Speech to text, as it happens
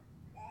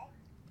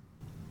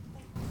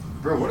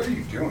Bro, what are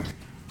you doing?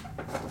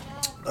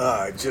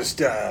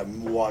 Just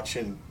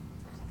watching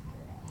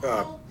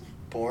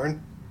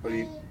porn. What do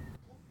you?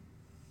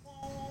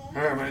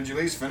 Alright, man, did you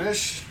at least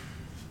finish?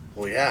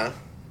 Well, yeah.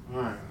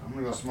 Alright, I'm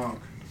gonna go smoke.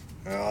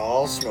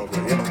 I'll smoke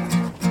with you.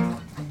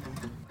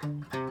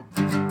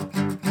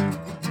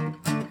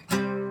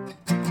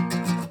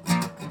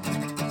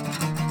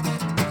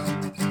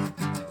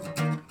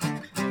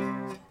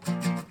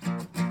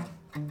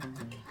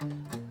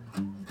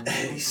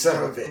 Hey,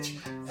 son of a bitch.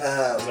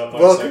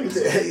 Welcome to,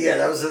 yeah,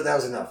 that was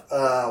enough.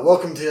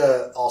 Welcome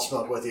to I'll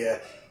Smoke With You.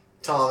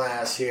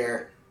 TomAss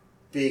here.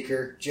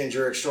 Beaker,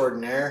 ginger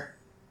extraordinaire.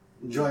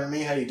 Joining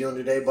me. How you doing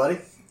today, buddy?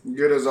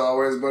 Good as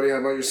always, buddy. How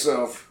about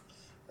yourself?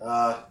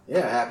 Yeah,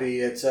 happy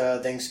it's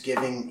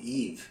Thanksgiving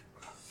Eve.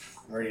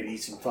 I'm ready to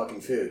eat some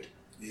fucking food.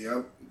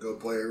 Yep. Go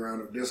play a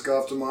round of disc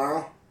golf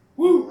tomorrow.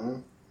 Woo!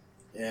 Mm-hmm.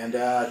 And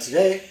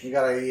today we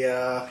got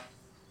a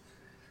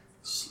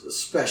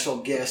special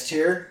guest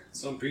here.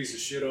 Some piece of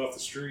shit off the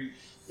street.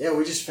 Yeah,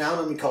 we just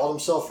found him. He called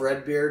himself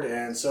Redbeard,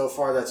 and so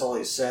far that's all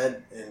he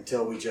said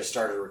until we just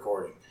started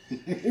recording.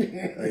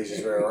 He's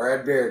just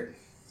Redbeard.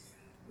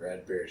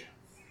 Redbeard.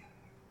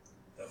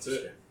 That's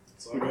it.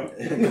 That's all I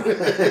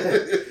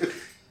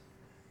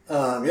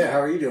got. Yeah,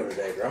 how are you doing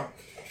today, bro?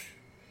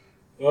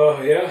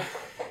 Yeah.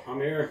 I'm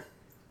here.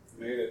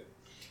 Made it.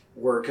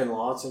 Working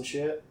lots and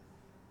shit?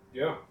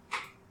 Yeah.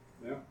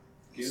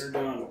 Getting her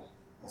done.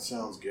 That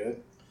sounds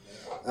good.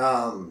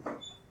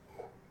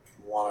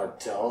 Want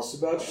to tell us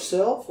about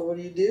yourself, or what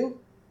do you do?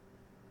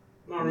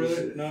 Not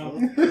really, no.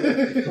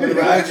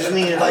 I just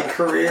mean like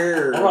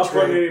career. I'm not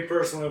putting any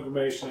personal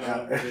information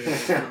out.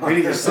 We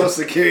need your social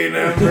security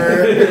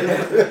number,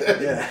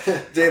 yeah.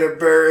 date of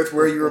birth,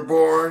 where you were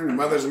born, your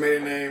mother's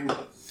maiden name.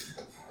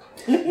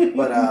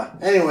 But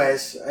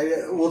anyways,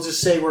 we'll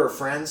just say we're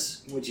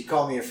friends. Would you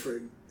call me a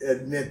friend?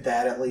 Admit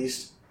that at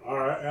least. All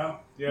right, yeah.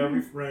 Yeah,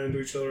 we've ran into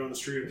each other on the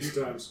street a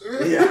few times.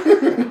 Yeah.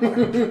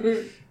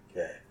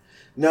 Okay.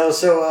 No,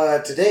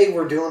 so today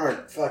we're doing our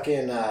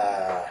fucking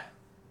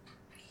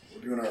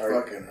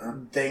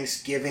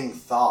Thanksgiving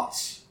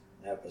Thoughts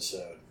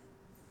episode.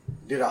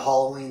 Did a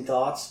Halloween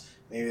Thoughts.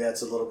 Maybe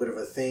that's a little bit of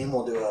a theme.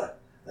 We'll do a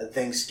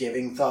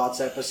Thanksgiving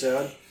Thoughts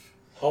episode.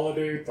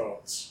 Holiday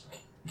Thoughts.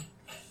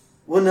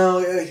 Well, no,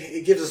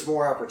 it gives us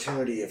more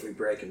opportunity if we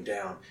break them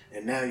down.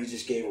 And now you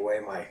just gave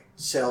away my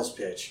sales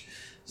pitch.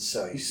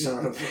 So, you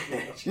son of a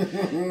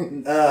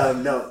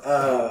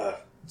bitch.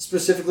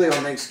 Specifically on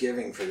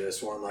Thanksgiving for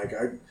this one, like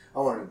I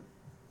want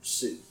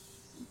to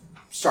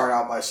start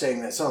out by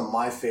saying that some of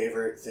my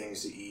favorite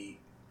things to eat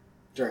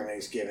during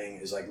Thanksgiving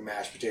is like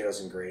mashed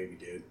potatoes and gravy,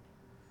 dude.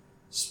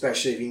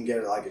 Especially if you can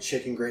get like a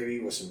chicken gravy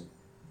with some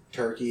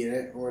turkey in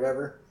it or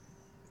whatever.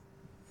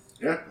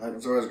 Yeah,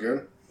 that's always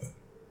good.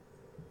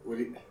 What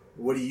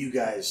do you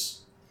guys?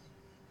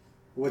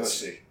 Let's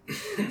see.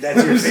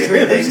 That's your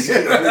favorite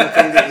Thanksgiving thing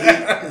to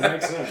eat? That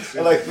makes sense.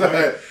 I like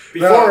that.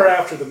 Before or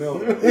after the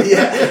meal?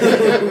 Yeah.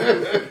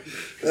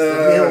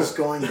 The meal's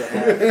going to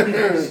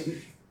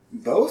happen.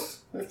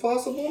 Both, if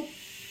possible.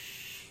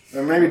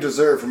 Or maybe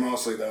dessert for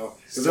mostly, though.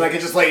 Because then I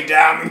can just lay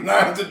down and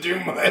not have to do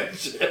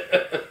much.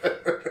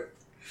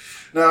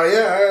 No,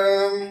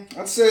 yeah,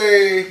 I'd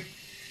say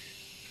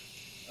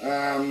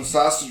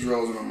sausage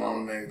rolls that my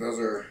mom makes. Those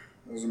are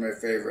my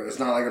favorite. It's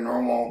not like a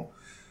normal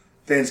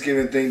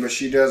Thanksgiving thing, but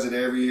she does it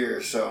every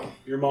year, so.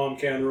 Your mom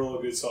can roll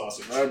a good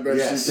sausage. I bet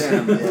Yes. she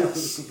can.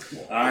 Yes.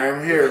 I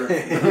am here.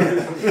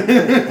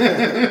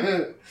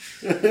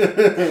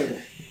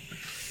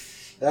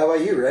 How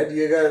about you, Red?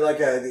 You got like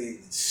the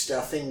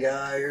stuffing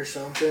guy or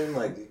something?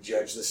 Like, you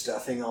judge the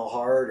stuffing all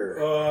hard,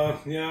 or?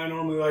 Yeah, I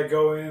normally like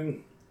go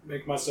in,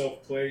 make myself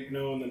a plate,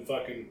 and then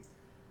fucking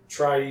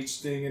try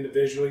each thing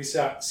individually,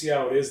 see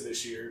how it is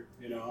this year,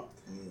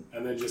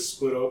 and then just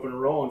split open a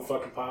roll and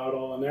fucking pile it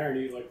all in there and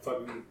eat like a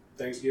fucking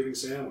Thanksgiving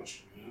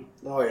sandwich,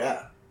 Oh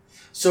yeah.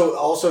 So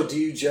also, do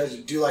you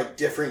do like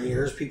different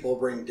years? People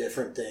bring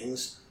different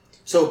things.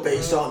 So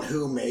based on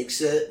who makes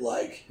it,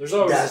 like there's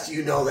always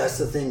that's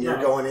the thing you're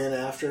going in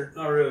after.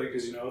 Not really,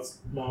 because it's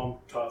mom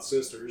taught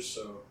sisters,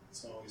 so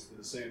it's always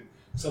the same.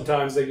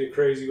 Sometimes they get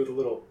crazy with a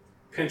little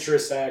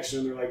Pinterest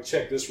action, and they're like,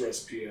 "Check this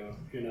recipe out,"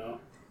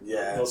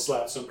 Yeah. They'll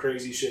slap some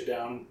crazy shit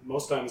down.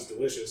 Most times, it's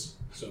delicious.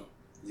 So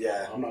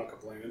yeah, I'm not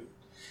complaining.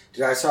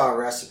 Dude, I saw a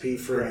recipe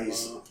for Grandma,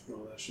 these. all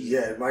that shit.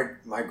 Yeah,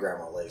 my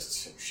grandma lays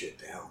some shit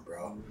down,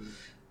 bro. Mm-hmm.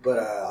 But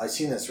I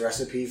seen this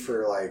recipe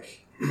for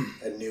like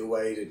a new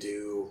way to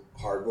do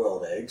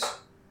hard-boiled eggs,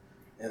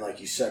 and like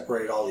you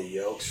separate all the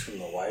yolks from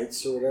the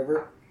whites or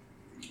whatever,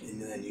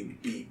 and then you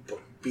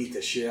beat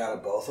the shit out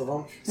of both of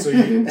them. So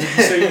you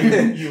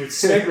would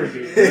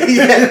segregate.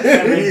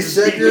 Yeah, and you just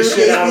beat segregate the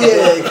shit out of the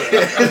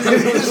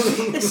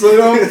egg. So you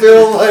don't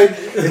feel like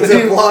It's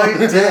a blind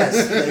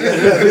test.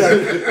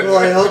 Well,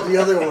 I hope the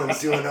other one's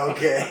doing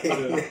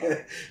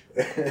okay.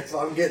 If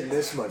I'm getting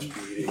this much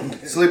beating.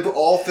 So they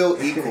all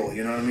feel equal,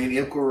 you know what I mean?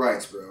 Equal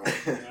rights, bro. All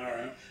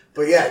right.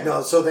 But yeah,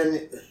 no, so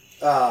then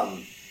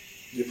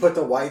you put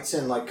the whites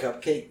in like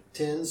cupcake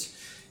tins,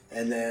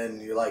 and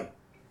then you like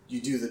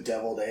you do the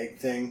deviled egg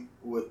thing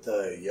with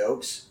the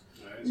yolks.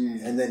 Nice.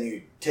 And then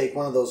you take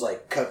one of those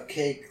like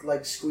cupcake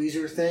like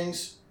squeezer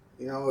things,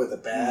 you know, with a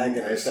bag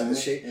and it's got the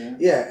shape.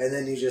 Yeah, and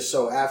then you just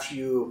after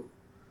you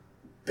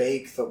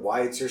bake the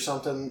whites or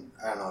something,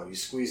 I don't know, you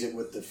squeeze it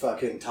with the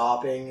fucking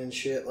topping and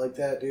shit like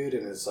that, dude,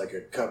 and it's like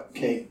a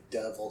cupcake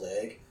deviled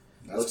egg.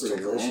 That's looks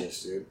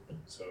delicious, dude.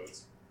 So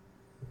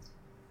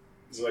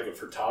is it like a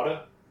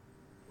frittata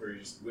where you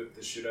just whip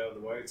the shit out of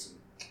the whites and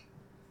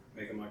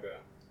make them like a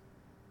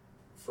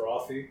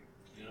frothy,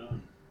 you know?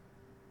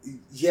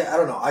 Yeah, I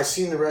don't know. I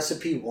seen the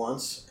recipe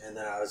once, and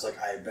then I was like,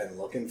 I've been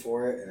looking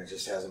for it, and it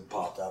just hasn't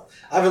popped up.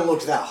 I haven't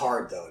looked that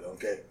hard though.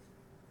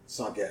 Let's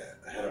not get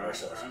ahead of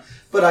ourselves. Right.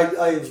 But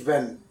I've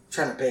been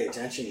trying to pay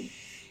attention, you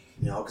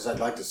know, because I'd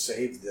like to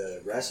save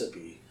the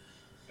recipe.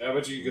 I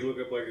bet you could look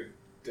up like a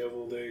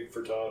deviled egg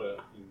frittata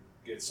and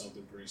get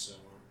something pretty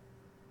similar.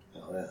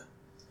 Oh yeah.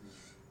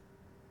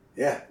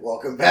 Yeah,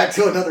 welcome back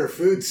to another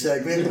food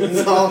segment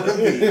with Tom and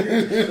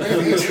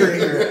Beaker.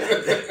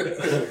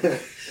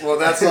 Well,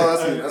 that's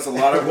a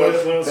lot of what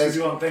else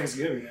you do on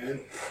Thanksgiving, man.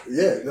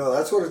 Yeah, no,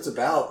 that's what it's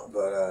about.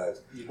 But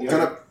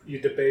you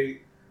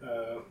debate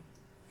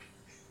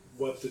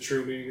what the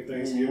true meaning of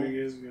Thanksgiving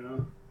is, you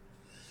know.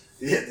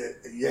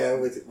 Yeah,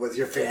 with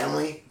your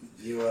family,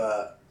 you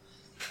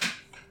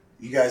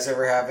guys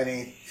ever have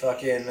any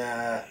fucking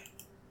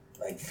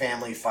like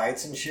family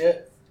fights and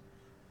shit?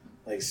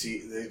 Like,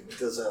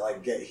 does it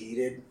like get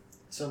heated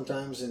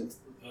sometimes in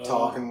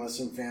talking with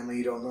some family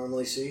you don't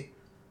normally see?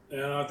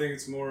 Yeah, I think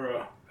it's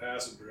more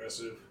passive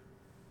aggressive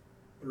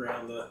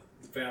around the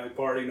family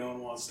party. No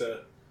one wants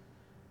to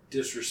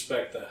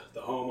disrespect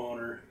the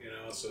homeowner, you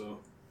know, so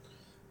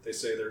they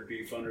say their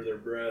beef under their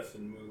breath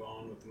and move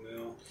on with the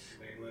meal,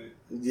 mainly.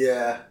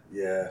 Yeah,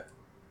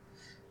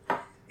 I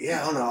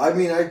don't know. I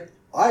mean,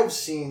 I've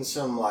seen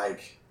some,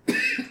 like,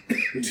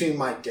 between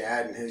my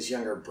dad and his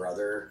younger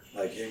brother,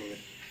 like him,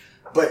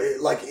 but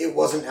it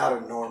wasn't out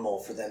of normal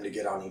for them to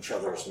get on each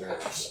other's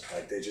nerves.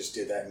 Like, they just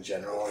did that in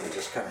general, and it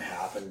just kind of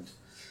happened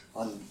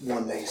on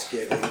one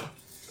Thanksgiving.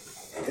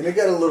 And it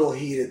got a little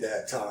heated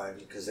that time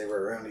because they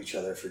were around each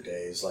other for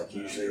days. Like,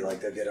 usually,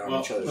 like, they'd get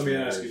on each other's nerves. Let me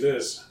ask you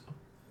this.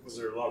 Was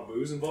there a lot of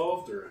booze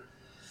involved, or?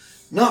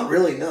 Not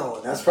really, no.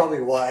 And that's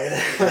probably why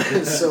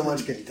there's so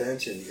much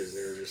contention, because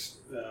they were just...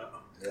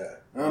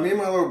 Yeah. Me and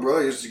my little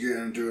brother used to get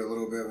into it a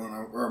little bit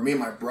or me and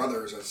my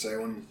brothers, I'd say,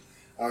 when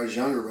I was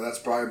younger, but that's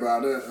probably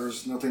about it.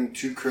 There's nothing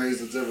too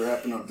crazy that's ever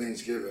happened on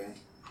Thanksgiving.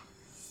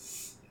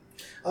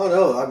 Oh,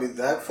 no. I mean,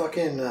 that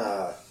fucking...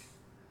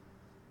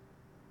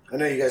 I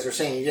know you guys were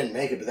saying you didn't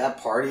make it, but that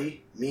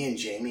party me and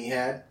Jamie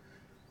had,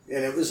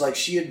 and it was like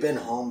she had been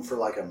home for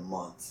like a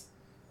month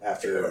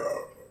after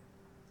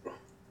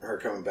her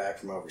coming back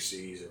from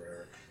overseas or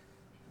whatever.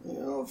 You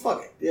know,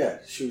 fuck it. Yeah,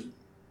 she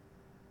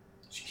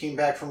came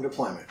back from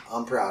deployment.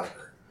 I'm proud of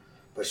her.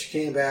 But she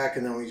came back,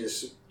 and then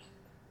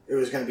it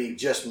was going to be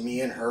just me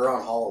and her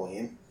on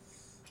Halloween.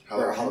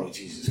 Halloween,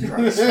 Jesus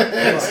Christ.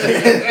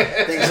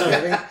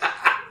 Thanksgiving.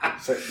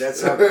 So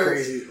that's how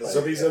crazy. Like,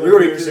 so these other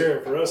beers here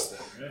for us, then,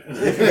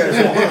 right? If you guys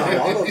want one,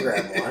 I'll go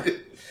grab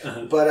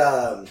one. But,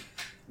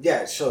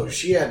 yeah, so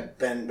she had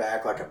been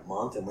back like a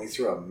month, and we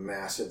threw a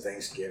massive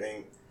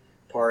Thanksgiving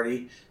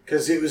party.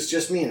 Because it was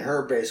just me and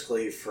her,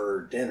 basically,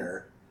 for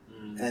dinner.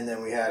 And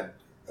then we had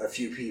a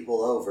few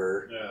people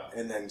over,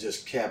 and then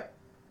just kept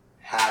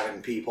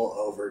having people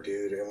over,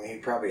 dude. And we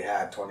probably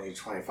had 20,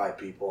 25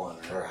 people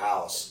in her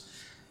house.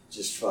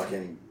 Just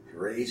fucking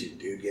raging,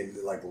 dude.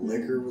 Getting, like,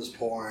 liquor was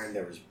pouring.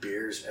 There was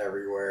beers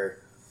everywhere.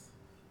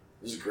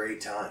 It was a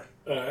great time.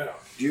 Do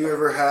you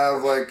ever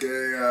have, like,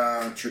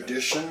 a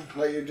tradition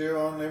that you do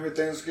on every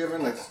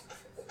Thanksgiving? Like,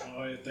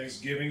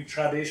 Thanksgiving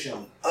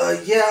tradition.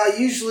 Yeah, I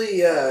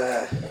usually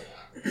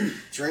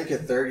drink a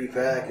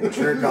 30-pack and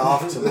jerk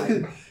off to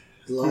my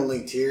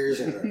lonely tears.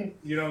 And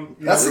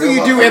that's what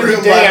you do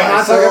every day. I'm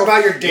not talking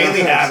about your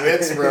daily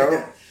habits,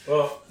 bro.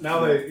 Well,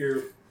 now that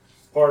you're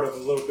part of a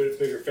little bit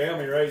bigger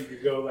family, right? You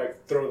could go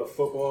like throw the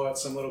football at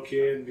some little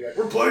kid and be like,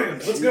 "We're playing,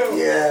 let's go."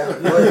 Yeah,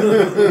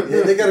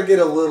 but, they got to get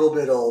a little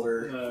bit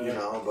older, you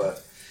know.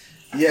 But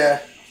yeah,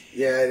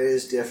 it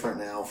is different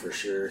now for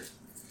sure.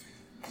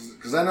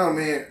 Because I know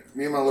me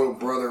and my little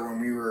brother,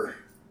 when we were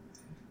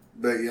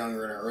a bit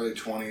younger, in our early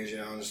 20s, you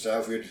know, and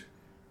stuff, we'd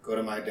go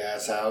to my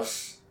dad's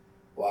house,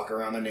 walk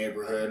around the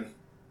neighborhood,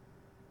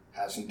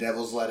 have some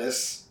devil's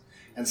lettuce,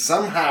 and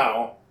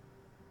somehow,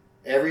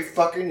 every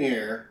fucking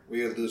year,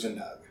 we would lose a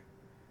nug.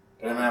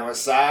 Didn't matter what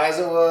size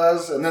it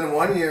was. And then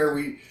one year,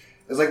 it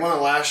was like one of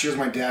the last years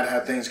my dad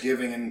had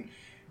Thanksgiving, and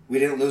we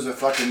didn't lose a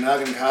fucking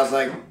nug, and Kyle's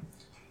like,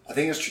 I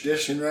think it's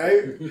tradition,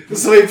 right?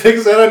 So he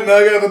picks out a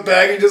nug out of the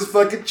bag and just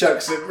fucking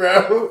chucks it,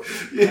 bro.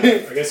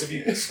 I guess if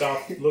you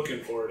stop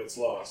looking for it, it's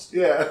lost.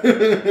 Yeah.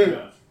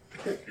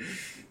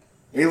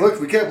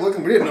 We kept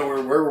looking. We didn't know where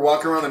we were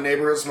walking around the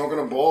neighborhood smoking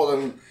a bowl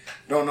and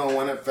don't know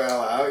when it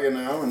fell out, you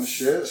know, and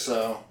shit.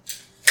 So,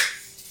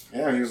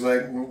 yeah, he was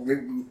like,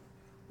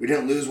 we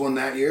didn't lose one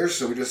that year,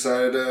 so we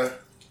decided to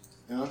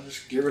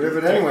just get rid of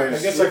it anyways.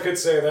 I guess I could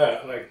say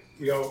that. Like,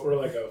 we're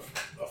like a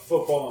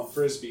football and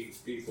frisbee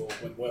people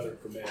when weather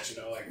permits.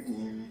 Like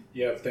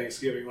you have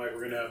Thanksgiving like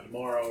we're gonna have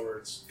tomorrow, where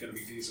it's gonna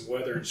be decent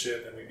weather and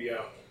shit. Then we'd be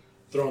out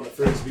throwing the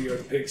frisbee or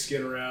the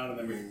pigskin around, and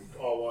then we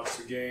all watch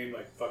the game.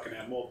 Like fucking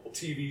have multiple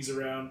TVs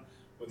around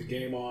with the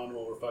game on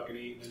while we're fucking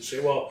eating and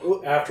shit.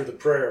 Well, after the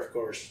prayer, of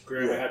course.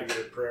 Grandma had to get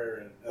her prayer,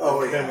 and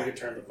then we could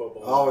turn the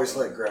football. I always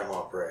let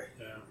Grandma pray.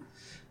 Yeah.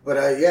 But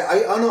I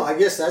don't know. I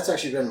guess that's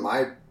actually been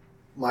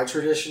my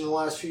tradition the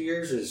last few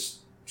years is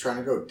trying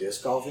to go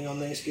disc golfing on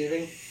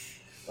Thanksgiving.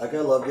 Like I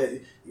love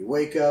you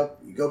wake up,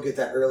 you go get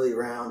that early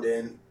round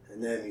in,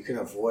 and then you can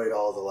avoid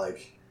all the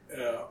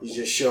you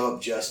just show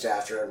up just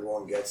after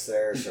everyone gets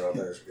there, so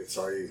it's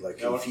already like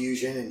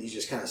confusion, and you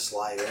just kind of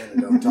slide in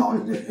and don't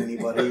talk to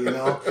anybody,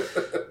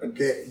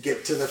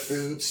 Get to the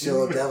food,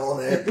 steal a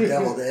deviled egg,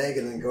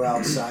 and then go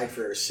outside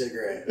for a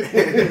cigarette. You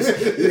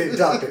didn't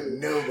talk to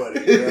nobody,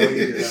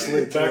 You just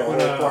sleep through the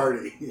whole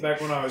party. Back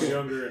when I was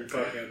younger and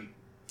fucking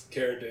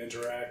cared to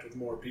interact with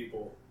more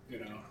people,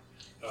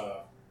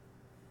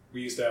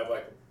 we used to have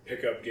like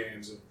pickup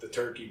games of the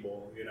Turkey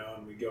Bowl,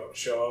 and we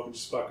show up and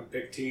just fucking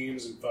pick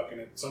teams and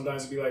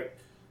sometimes it'd be like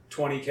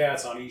 20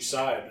 cats on each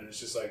side, and it's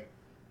just like,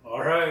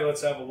 all right,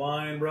 let's have a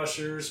line,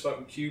 rushers,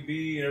 fucking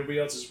QB, and everybody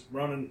else is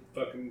running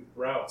fucking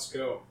routes.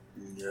 Go.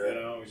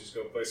 Yeah. We just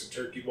go play some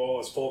Turkey Bowl.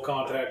 It's full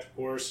contact, of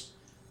course.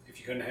 If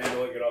you couldn't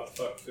handle it, get off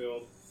the fucking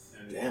field.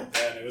 And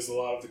it was a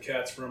lot of the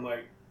cats from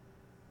like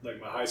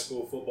my high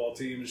school football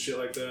team and shit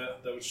like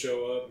that would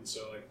show up, and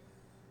so like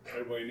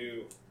everybody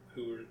knew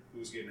who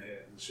was getting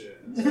hit and shit.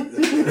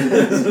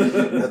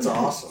 That's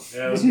awesome.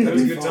 Yeah, it was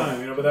a good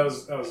time, but that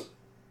was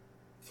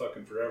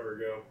fucking forever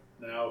ago.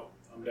 Now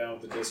I'm down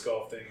with the disc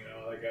golf thing,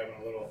 I like having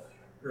a little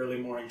early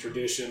morning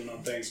tradition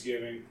on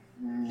Thanksgiving.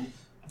 Mm-hmm.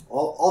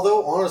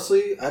 Although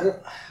honestly, I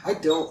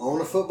don't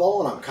own a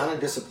football, and I'm kind of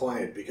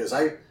disappointed because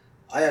I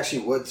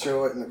actually would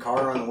throw it in the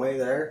car on the way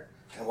there,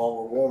 and while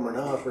we're warming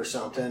up or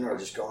something, or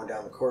just going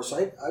down the course,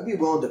 I'd be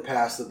willing to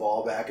pass the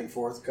ball back and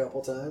forth a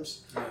couple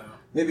times. Yeah.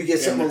 Maybe get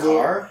something in the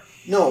car.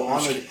 No,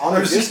 on the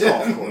disc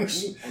golf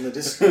course. On the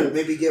disc,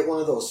 maybe get one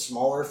of those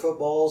smaller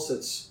footballs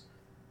that's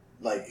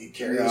like it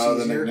carries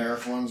easier. The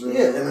Nerf ones.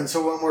 Yeah, and then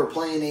so when we're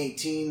playing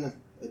 18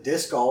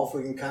 disc golf,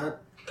 we can kind of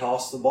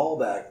toss the ball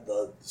back,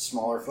 the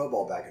smaller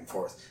football back and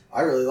forth.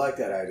 I really like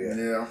that idea.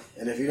 Yeah.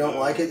 And if you don't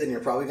like it, then you're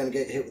probably going to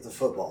get hit with the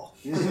football.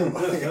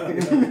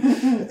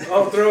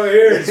 I'll throw it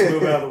here and just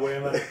move out of the way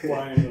and let it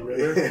fly in the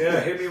river.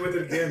 Yeah, hit me with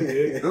it again,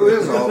 dude. Who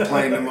is all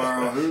playing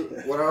tomorrow?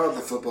 What are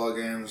the football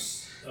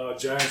games?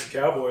 Giants and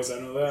Cowboys, I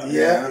know that.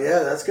 Yeah,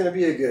 that's going to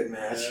be a good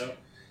match. Yeah.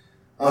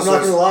 I'm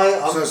not going to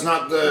lie. So it's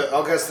not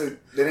I guess they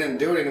didn't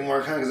do it anymore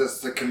because it's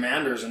the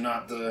Commanders and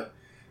not the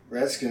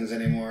Redskins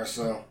anymore,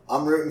 so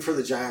I'm rooting for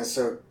the Giants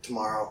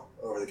tomorrow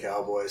over the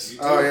Cowboys.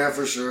 Oh yeah,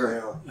 for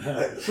sure.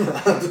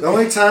 The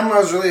only time I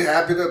was really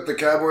happy that the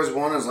Cowboys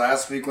won is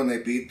last week when they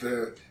beat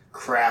the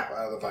crap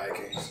out of the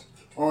Vikings.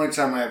 Only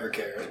time I ever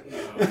cared.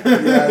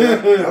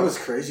 That was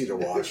crazy to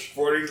watch.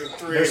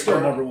 40-3. They're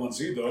still number one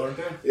seed though, aren't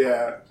they?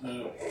 Yeah,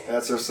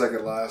 that's their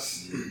second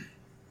loss.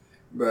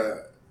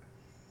 But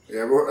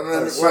yeah, and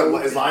then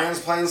is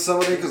Lions playing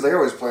somebody? Because they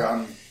always play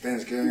on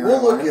Thanksgiving.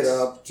 We'll look it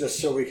up just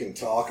so we can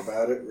talk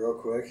about it real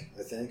quick.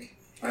 I think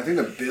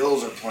the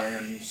Bills are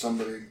playing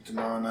somebody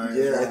tomorrow night.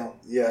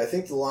 Yeah, I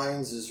think the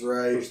Lions is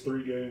right. There's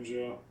 3 games,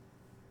 yeah.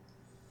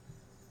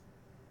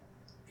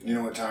 You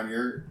know what time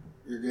your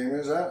game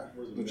is at?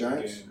 The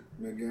Giants game?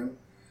 Mid-game.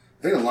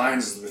 I think the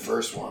Lions is the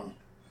first one.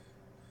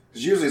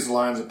 Because usually it's the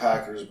Lions and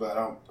Packers, but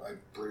I'm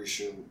pretty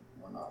sure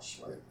we're not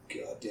right.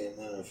 God damn,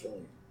 man, I feel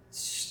like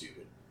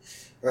stupid.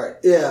 All right,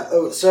 yeah.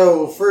 Oh,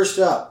 so first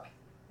up.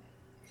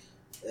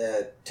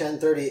 At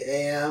 10:30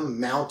 a.m.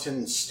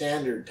 Mountain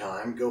Standard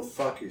Time. Go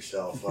fuck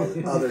yourself,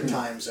 other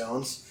time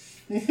zones.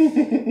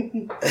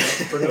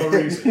 For no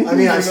reason. I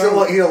mean, I still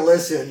want you to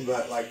listen,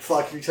 but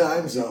fuck your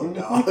time zone,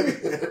 dog.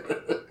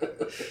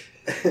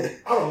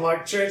 I don't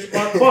like changing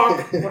my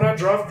clock when I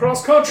drive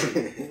cross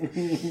country,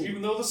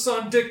 even though the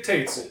sun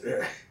dictates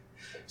it.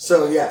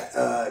 So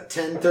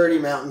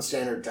 10:30 Mountain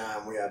Standard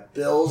Time. We have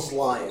Bills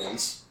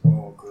Lions.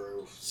 Oh,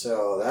 groove.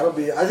 So that'll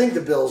be. I think the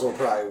Bills will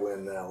probably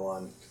win that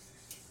one.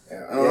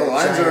 Yeah,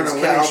 Lions are in a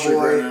winning streak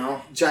right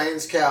now.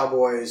 Giants,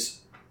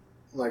 Cowboys,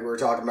 like we were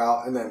talking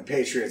about, and then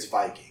Patriots,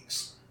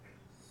 Vikings.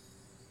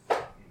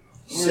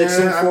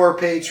 6-4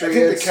 Patriots. I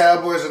think the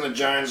Cowboys and the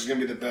Giants is going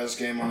to be the best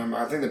game on them.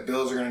 I think the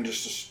Bills are going to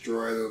just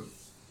destroy the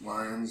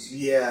Lions.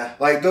 Yeah.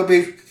 They'll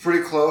be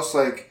pretty close,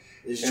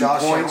 Is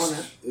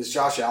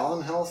Josh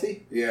Allen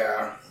healthy?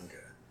 Yeah.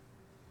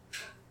 Okay.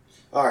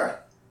 All right.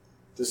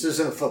 This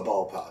isn't a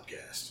football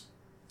podcast.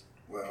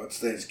 Well, it's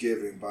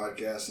Thanksgiving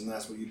podcast, and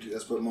that's what you do.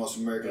 That's what most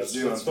Americans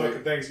do. That's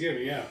fucking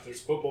Thanksgiving, yeah. There's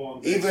football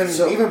on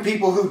even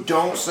people who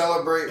don't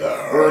celebrate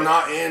or are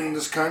not in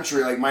this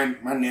country, like my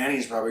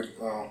nanny's probably,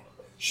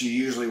 she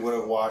usually would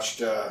have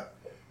watched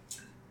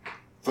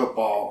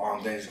football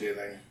on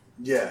Thanksgiving.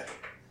 Yeah.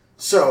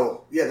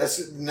 So, that's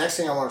the next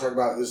thing I want to talk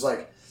about is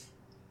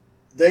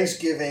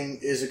Thanksgiving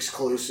is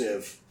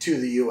exclusive to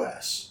the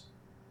U.S.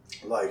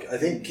 Like, I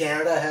think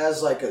Canada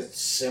has like a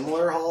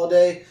similar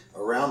holiday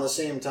around the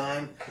same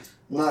time.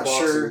 I'm not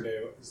sure.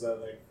 Day? Is that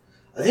like?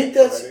 I think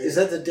is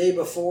that the day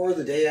before,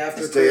 the day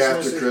after it's Christmas? Day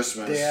after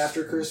Christmas. Day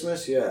after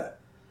Christmas, yeah.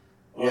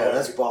 Yeah,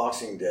 that's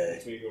Boxing Day.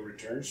 So you go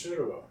return shit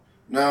or what?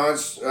 No,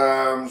 it's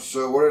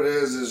so what it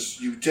is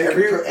you take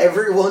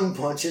everyone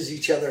punches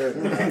each other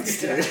in the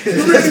nuts, dude.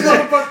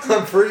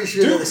 I'm pretty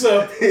sure. Dukes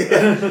up.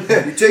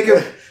 You take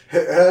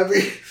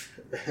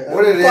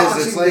what it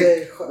is, it's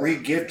like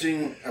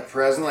re-gifting a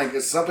present. Like,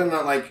 it's something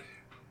that, like,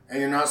 and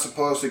you're not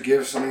supposed to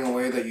give something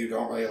away that you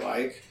don't really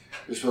like.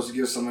 You're supposed to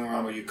give something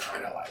around what you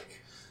kind of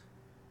like.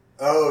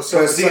 Oh,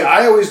 so see, like,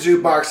 I always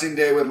do Boxing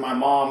Day with my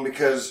mom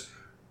because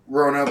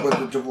growing up with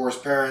the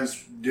divorced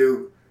parents,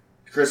 do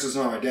Christmas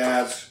with my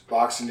dad's,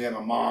 Boxing Day at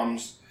my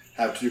mom's,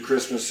 have 2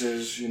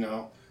 Christmases, you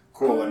know,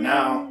 cool. And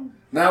now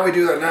we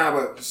do that now,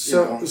 but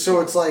so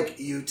it's like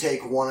you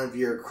take one of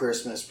your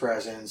Christmas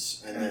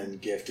presents and then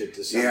gift it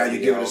to somebody else. Yeah, you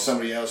give it to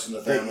somebody else in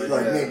the family.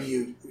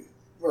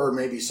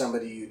 Maybe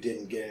somebody you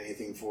didn't get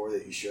anything for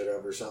that you should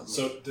have or something.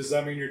 So does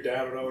that mean your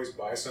dad would always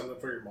buy something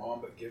for your mom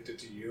but gift it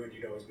to you, and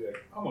you'd always be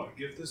like, "I want to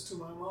give this to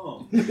my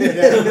mom." He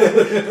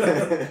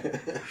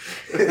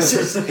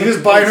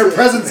was buying her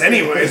presents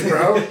anyways,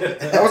 bro.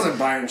 I wasn't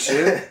buying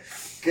shit.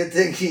 Good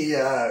thing he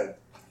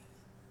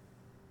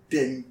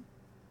didn't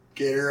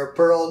get her a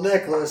pearl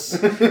necklace. He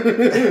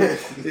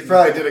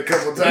probably did a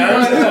couple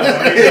times.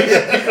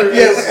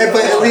 Yeah,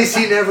 but at least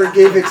he never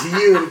gave it to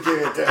you to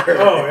give it to her.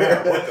 Oh,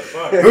 yeah. What the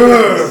fuck?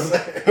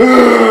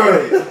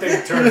 That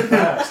thing turned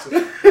fast.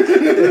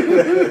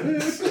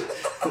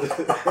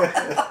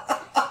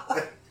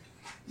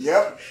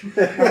 Yep.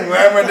 I'm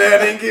glad my dad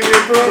didn't give me a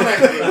pearl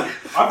necklace.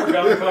 I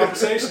forgot the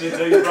conversation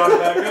until you brought it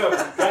back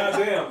up. God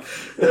damn.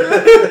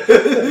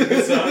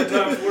 It's 100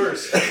 times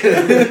worse.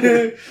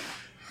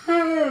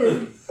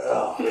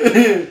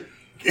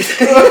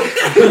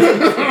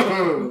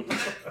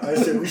 I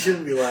said we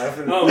shouldn't be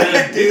laughing. Oh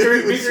man, Beaker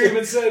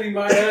even said he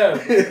might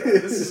have.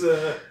 This is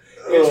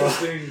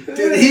interesting.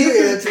 Dude, he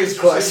answers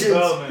questions.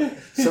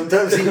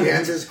 Sometimes he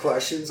answers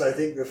questions, I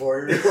think,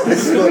 before he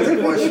realizes what the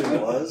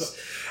question was.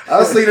 I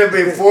was thinking it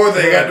before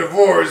they got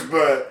divorced,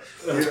 but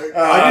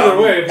either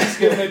way, if he's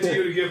giving it to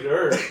you to give to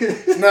her.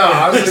 No,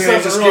 I was thinking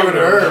of just giving it to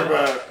her,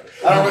 but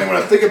I don't really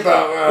want to think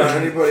about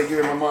anybody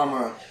giving my mom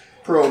a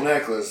pearl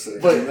necklace.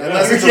 But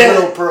unless it's a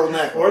real pearl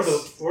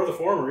necklace. Or the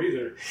former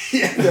either.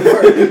 Yeah,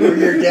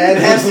 your dad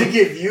has to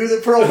give you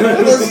the pearl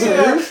necklace.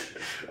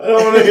 I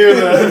don't want to hear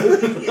that.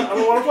 I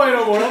don't want to play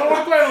no more. I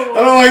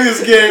don't like this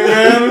game,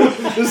 man.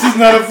 This is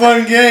not a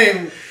fun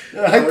game.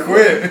 I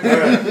quit.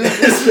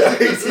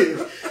 Sorry,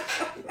 dude.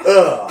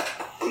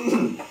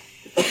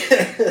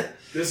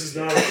 This is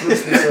not a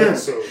Christmas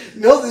episode.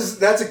 No,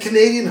 that's a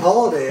Canadian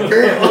holiday,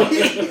 apparently.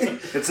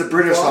 It's a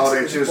British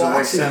holiday, too, so it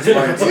makes sense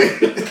why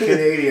it's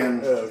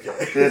Canadian. Okay.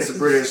 It's a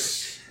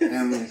British,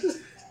 and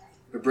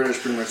the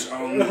British pretty much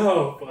own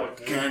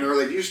Canada, or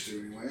they used to,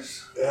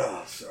 anyways.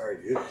 Oh, sorry,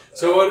 dude.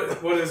 So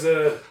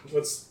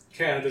what's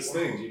Canada's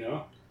thing, do you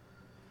know?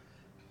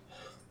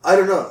 I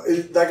don't know.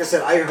 Like I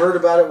said, I heard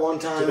about it one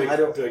time.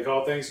 Do they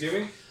call it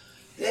Thanksgiving?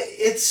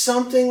 It's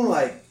something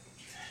like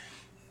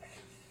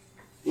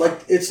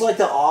it's like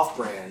the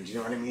off-brand. You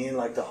know what I mean?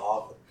 Like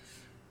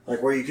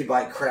where you could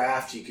buy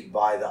Kraft, you could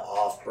buy the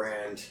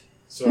off-brand.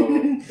 So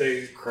it's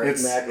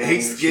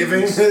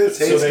Thanksgiving. It's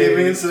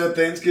Thanksgiving instead of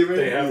Thanksgiving.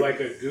 They have like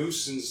a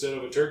goose instead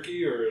of a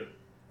turkey, or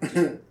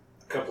a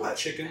couple of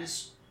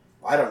chickens.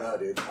 I don't know,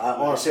 dude.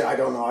 Honestly, I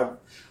don't know.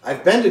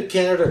 I've been to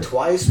Canada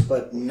twice,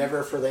 but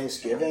never for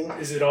Thanksgiving.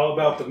 Is it all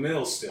about the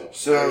meal still?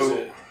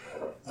 So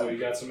you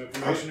got some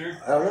information there?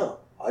 I don't know.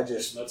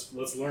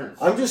 Let's learn.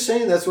 I'm just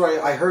saying that's what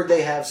I heard.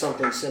 They have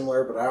something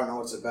similar, but I don't know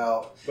what it's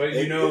about. But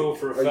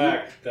for a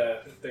fact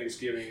that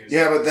Thanksgiving is.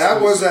 Yeah, but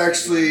that was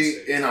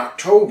actually in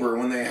October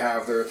when they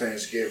have their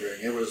Thanksgiving.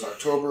 It was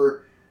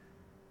October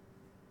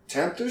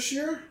 10th this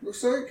year.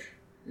 Looks like.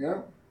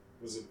 Yeah.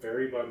 Was it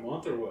vary by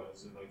month or what?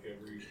 Is it like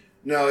every?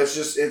 No, it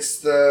says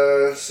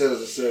every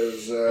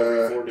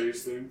 4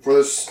 days thing.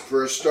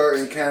 For a start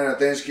in Canada,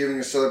 Thanksgiving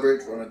is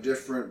celebrated on a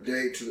different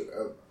date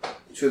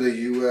to the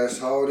U.S.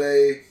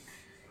 holiday.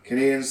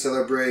 Canadians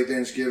celebrate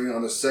Thanksgiving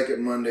on the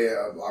second Monday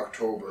of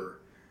October,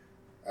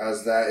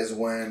 as that is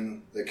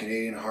when the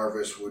Canadian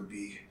harvest would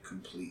be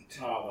complete.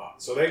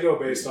 So they go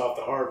based off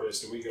the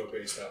harvest, and we go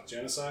based off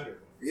genocide, or?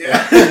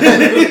 Yeah.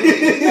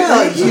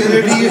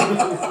 Unity.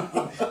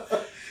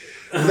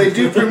 They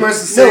do pretty much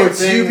the same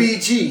thing. No,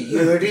 it's UBG,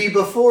 Unity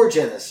Before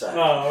Genocide.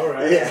 Oh, all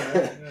right. Yeah.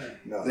 All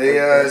right. No,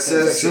 it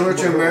says similar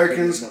to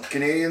Americans,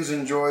 Canadians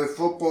enjoy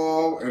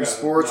football and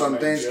sports on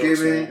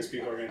Thanksgiving. Because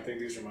people are going to think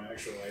these are my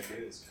actual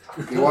ideas.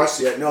 You watch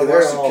the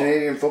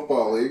Canadian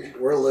Football League.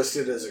 We're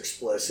listed as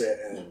explicit,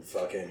 and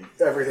fucking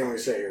everything we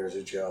say here is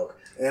a joke.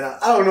 And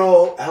I don't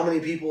know how many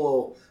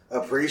people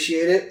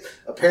appreciate it.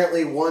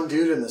 Apparently, one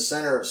dude in the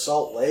center of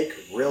Salt Lake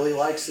really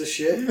likes the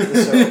shit.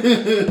 So,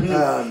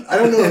 I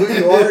don't know who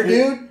you are,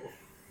 dude.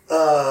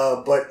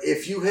 But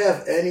if you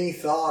have any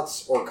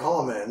thoughts or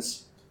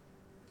comments,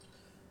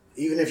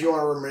 even if you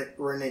want to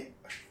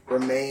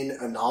remain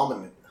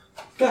anonymous,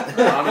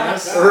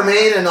 Anonymous?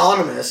 Remain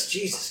anonymous.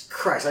 Jesus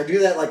Christ. I do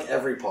that like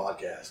every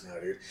podcast now,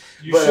 dude.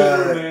 You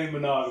should remain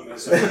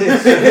monogamous.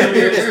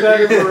 It's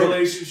better for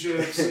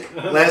relationships.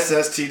 Less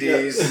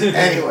STDs.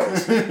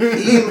 Anyways,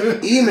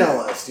 email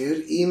us,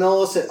 dude.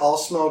 Email us at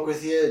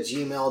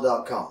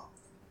allsmokewithyou@gmail.com.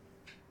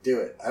 Do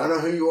it. I don't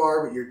know who you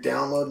are, but you're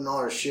downloading all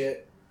our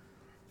shit.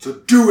 So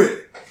do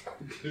it.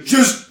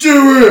 Just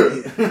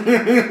do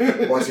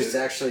it. Watch, it's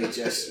actually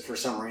just for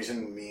some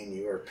reason me and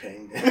you are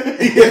pinged.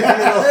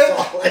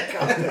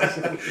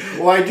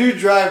 Well, I do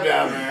drive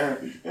down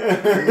there.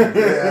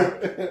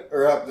 Yeah.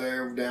 Or up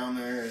there, down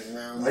there.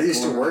 Around I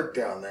used to work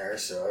down there,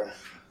 so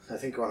I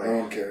think when no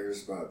one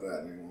cares about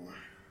that anymore.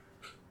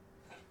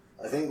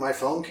 I think my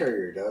phone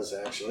carrier does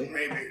actually.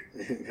 Maybe.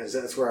 Because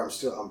that's where I'm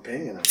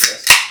pinging, I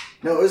guess.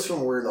 No, it's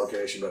from a weird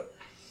location, but.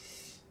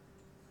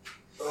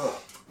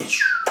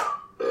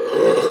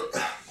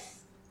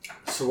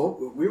 So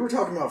what, we were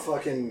talking about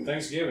fucking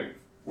Thanksgiving.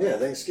 Yeah,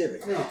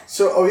 Thanksgiving. Yeah.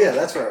 So,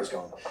 that's where I was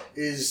going.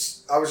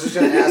 I was just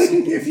going to ask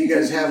if you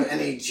guys have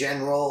any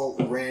general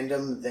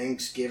random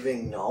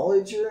Thanksgiving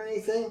knowledge or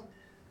anything.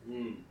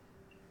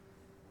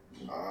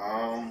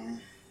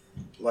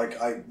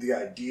 The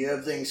idea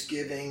of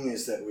Thanksgiving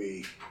is that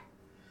we.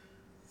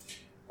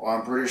 Well,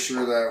 I'm pretty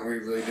sure that we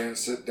really didn't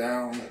sit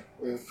down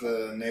with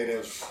the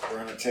natives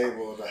around a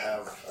table to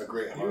have a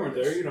great harvest. You weren't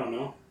there, you don't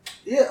know.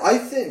 Yeah, I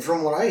think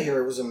from what I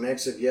hear, it was a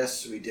mix of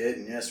yes we did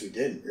and yes we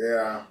didn't.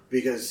 Yeah.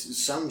 Because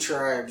some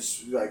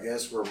tribes, I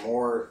guess, were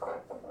more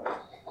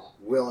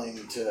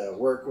willing to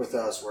work with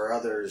us, where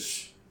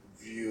others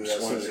viewed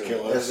us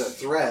as a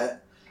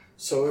threat.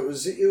 So it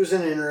was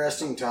an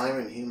interesting time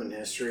in human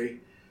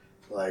history.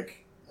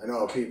 Like, I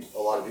know a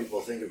lot of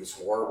people think it was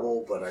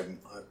horrible, but in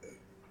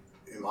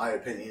my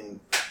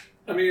opinion,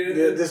 I mean,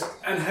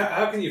 and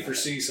how can you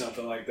foresee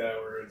something like that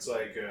where it's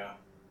like,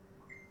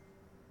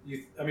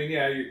 you're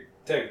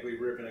technically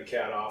ripping a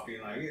cat off,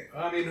 being like,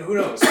 I mean, who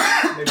knows?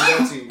 Maybe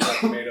that's even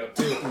fucking made up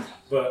too.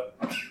 But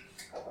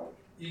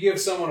you give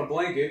someone a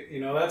blanket,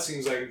 that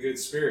seems like a good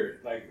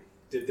spirit. Like,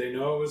 did they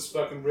know it was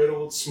fucking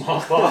riddled with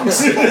smallpox?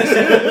 These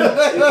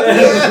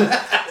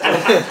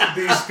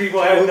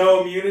people had no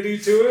immunity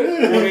to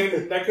it? I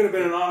mean, that could have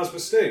been an honest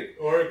mistake.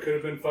 Or it could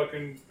have been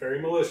fucking very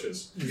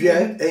malicious.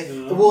 Yeah.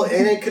 Well,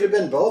 and it could have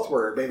been both,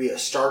 where maybe it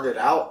started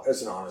out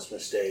as an honest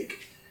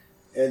mistake,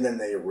 and then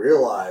they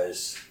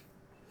realized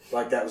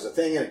like that was a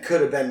thing, and it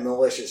could have been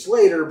malicious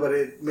later, but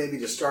it maybe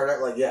to start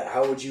out like,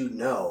 how would you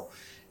know?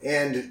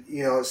 And,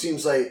 it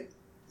seems like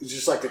it's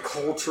just like the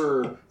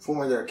culture from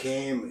where there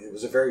came, it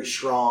was a very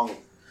strong,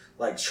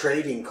 like,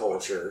 trading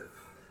culture.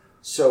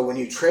 So when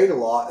you trade a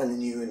lot and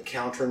then you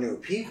encounter new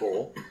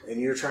people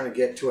and you're trying to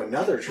get to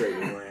another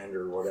trading land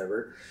or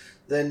whatever,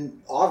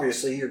 then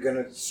obviously you're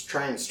going to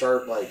try and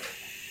start, like,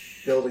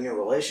 building a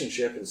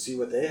relationship and see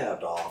what they have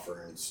to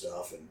offer and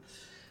stuff. And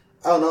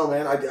I don't know,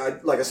 man. I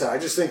like I said, I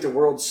just think the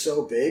world's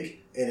so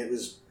big, and it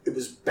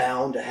was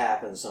bound to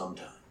happen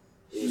sometime.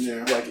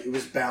 It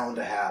was bound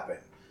to happen,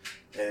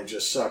 and it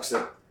just sucks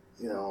that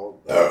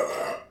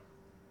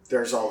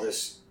there's all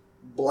this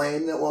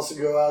blame that wants to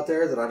go out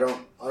there that I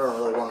don't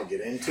really want to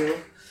get into,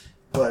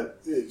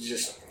 but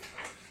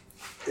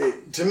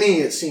to me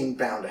it seemed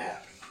bound to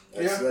happen.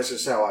 That's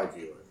just how I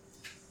view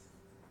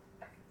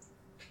it.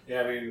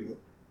 Yeah, I mean,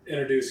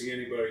 introducing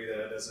anybody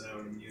that doesn't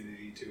have an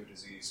immunity to a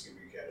disease can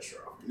be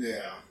catastrophic.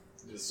 Yeah.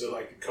 Just so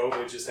like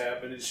COVID just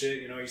happened and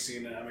shit, you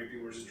seen how many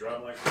people were just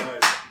dropping like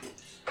flies,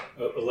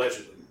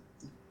 allegedly.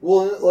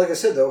 Well, like I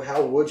said though,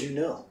 how would you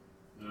know?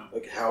 No.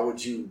 Like, how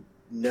would you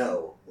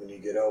know when you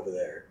get over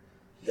there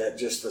that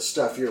just the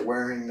stuff you're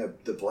wearing,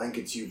 the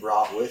blankets you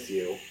brought with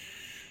you,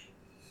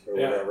 or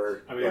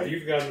whatever? I mean, if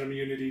you've got an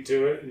immunity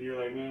to it, and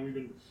you're like, man, we've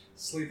been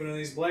sleeping in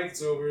these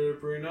blankets over here,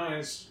 pretty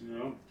nice,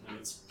 And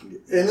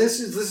this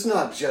is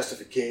not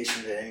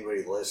justification to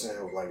anybody listening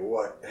of like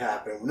what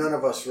happened. None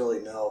of us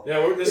really know.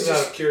 Yeah, this is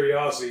out of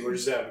curiosity. We're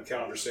just having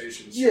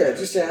conversations. Yeah,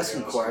 just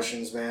asking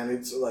questions, man.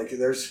 It's like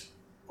there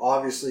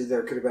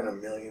could have been a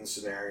million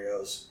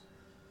scenarios,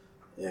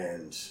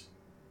 and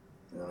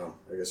I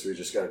guess we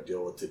just got to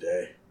deal with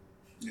today.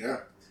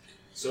 Yeah.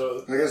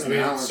 So I guess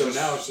now it's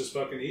just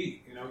fucking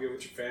eat. Get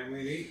with your family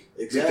and eat.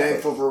 Exactly. Be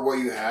thankful for what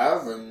you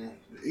have and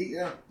eat.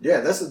 Yeah.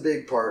 Yeah, that's the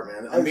big part,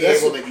 man. And be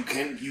able that you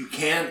can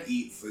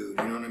eat food.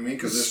 You know what I mean?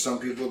 Because there's some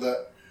people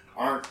that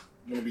aren't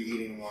going to be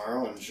eating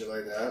tomorrow and shit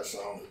like that.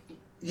 So.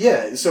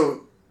 Yeah.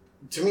 So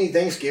to me,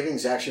 Thanksgiving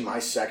is actually my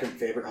second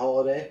favorite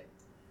holiday.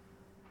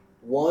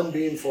 One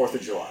being 4th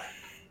of July.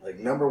 Like,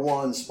 number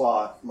one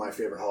spot, my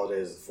favorite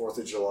holiday is the 4th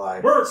of July.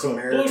 America,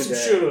 blow some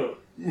shit up.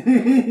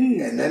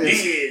 And then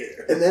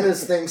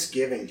it's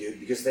Thanksgiving, dude,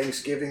 because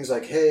Thanksgiving's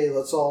like, hey,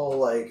 let's all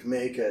like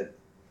make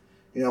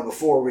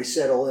before we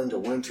settle into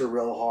winter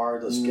real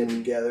hard, let's get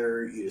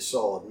together, eat a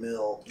solid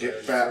meal,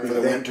 get fat for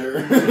the winter.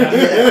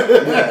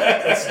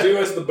 Yeah. Let's do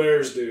as the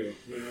bears do.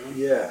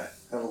 Yeah,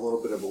 have a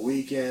little bit of a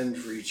weekend,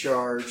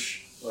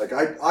 recharge. Like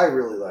I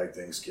really like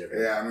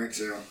Thanksgiving. Yeah, me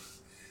too.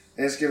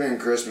 Thanksgiving and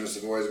Christmas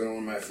have always been one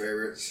of my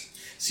favorites.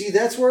 See,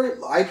 that's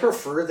where I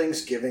prefer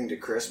Thanksgiving to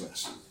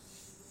Christmas.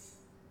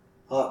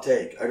 Hot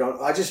take.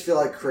 I just feel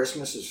like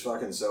Christmas is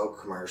fucking so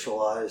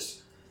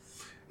commercialized.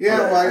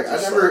 Yeah,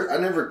 well, I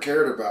never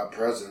cared about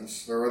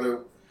presents.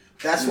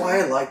 That's why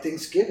I like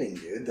Thanksgiving,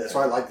 dude. That's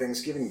why I like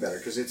Thanksgiving better,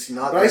 because it's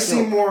not... But I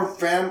see more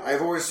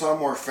I've always saw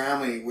more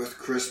family with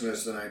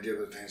Christmas than I did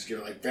with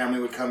Thanksgiving. Like, family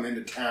would come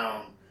into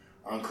town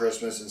on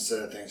Christmas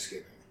instead of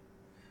Thanksgiving.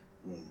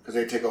 Because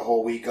they take a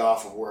whole week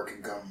off of work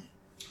and come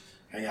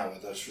hang out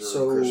with us for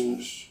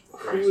Christmas.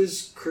 Who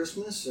is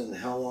Christmas, and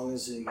how long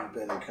has he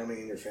been coming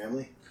in your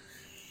family?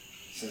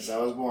 Since I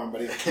was born,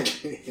 buddy.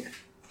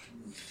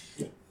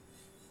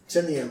 It's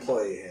in the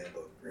employee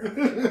handbook.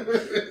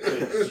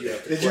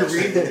 Did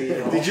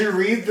you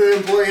read the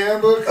employee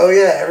handbook? Oh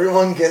yeah,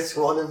 everyone gets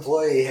one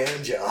employee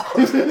hand job.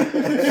 I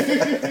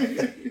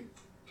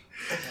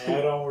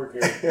don't work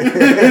here.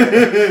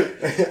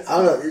 I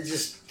don't know. You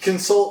just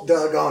consult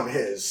Doug on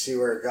his. See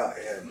where it got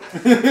him.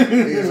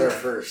 He was our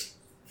first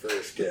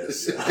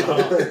guest. I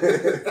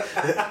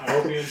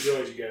hope he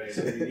enjoyed you guys.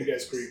 I mean, you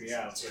guys creep me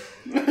out, so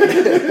keep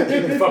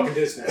your fucking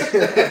distance.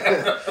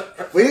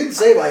 We didn't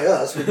say by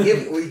us. We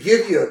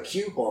give you a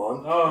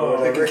coupon.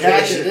 Oh, they can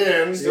cash it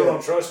in. Still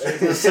don't trust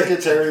you. The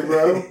secretary,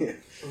 bro.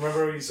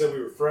 Remember when you said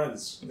we were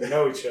friends? We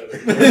know each other.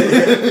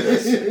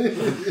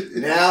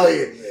 Now he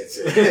admits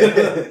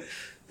it.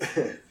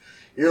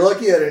 You're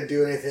lucky I didn't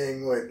do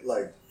anything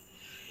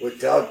with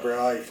Doug,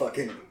 bro. He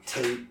fucking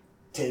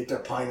taped a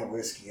pint of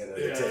whiskey under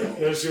the table.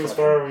 That shit was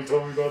fire when you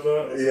told me about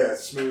that. Yeah.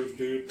 Smooth,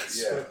 dude.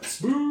 Yeah.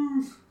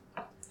 Smooth.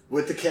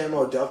 With the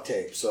camo duct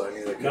tape, so I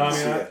knew they couldn't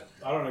see it.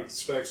 I don't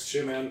expect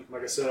shit, man.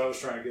 Like I said, I was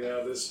trying to get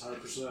out of this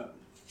 100%.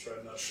 Try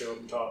to not show up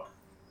and talk.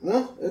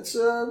 No, it's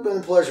been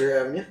a pleasure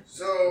having you.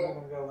 So,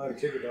 I'm gonna let it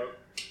kick it, dog.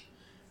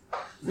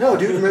 No,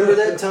 dude, remember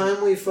that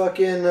time we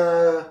fucking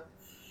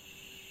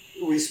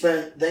we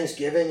spent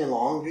Thanksgiving in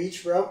Long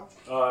Beach, bro?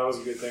 Oh, that was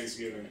a good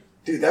Thanksgiving.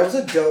 Dude, that was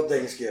a dope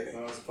Thanksgiving.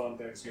 That was a fun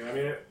Thanksgiving. I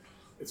mean,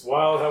 it's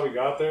wild how we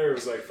got there. It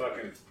was like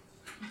fucking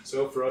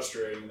so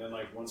frustrating. And then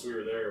like once we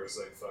were there, it was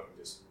like fucking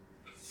just,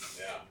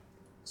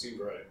 seemed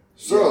right.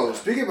 So,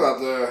 speaking about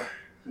the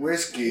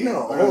whiskey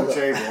on the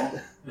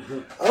table.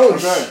 Oh,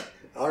 shit.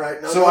 All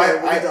right. No, so we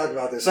can talk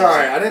about this.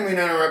 Sorry, I didn't mean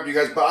to interrupt you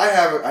guys, but I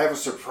have a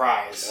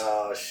surprise.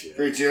 Oh, shit.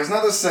 For you two. It's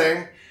not the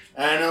same.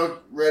 And I know,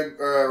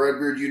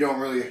 Redbeard, you don't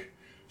really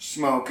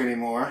smoke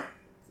anymore.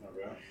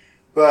 Okay.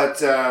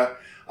 But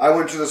I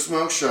went to the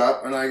smoke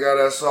shop, and I got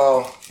us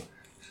all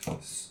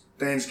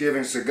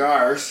Thanksgiving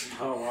cigars.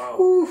 Oh, wow.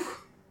 Oof.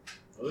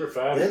 Those are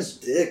fabulous.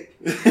 That's thick.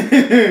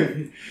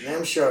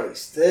 Damn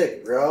shorty's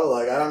thick, bro.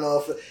 Like, I don't know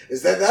if...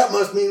 That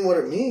must mean what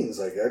it means.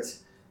 Like, that's...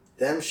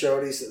 Them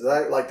shorties...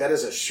 That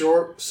is a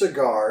short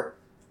cigar,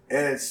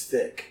 and it's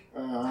thick.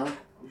 Uh-huh.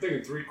 I'm thinking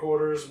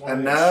 3/4, 1 A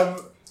inch.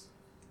 nub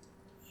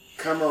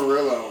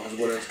Camarillo is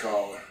what it's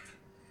called.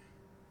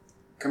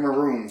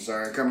 Cameroon.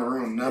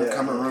 Nub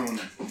Cameroon.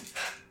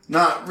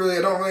 Not really...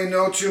 I don't really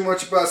know too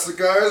much about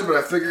cigars, but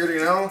I figured,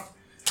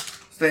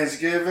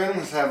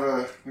 Thanksgiving.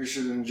 We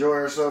should enjoy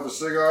ourselves a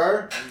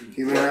cigar.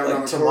 Even have it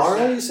on the tomorrow,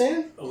 course. you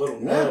saying? A little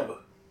nub.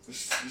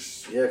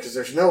 Yeah, because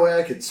there's no way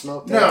I could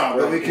smoke that.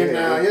 No, but we can.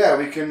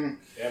 We can.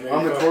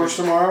 On the course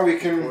tomorrow, we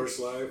can. Course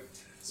live.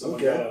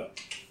 Okay.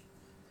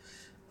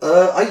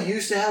 I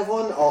used to have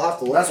one. I'll have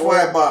to look. That's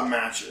why I bought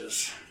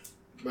matches,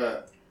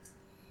 but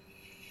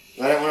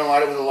I didn't want to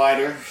light it with a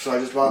lighter, so I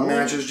just bought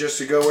matches just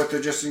to go with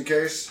it, just in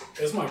case.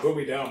 This might go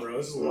me down, bro.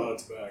 This is a lot of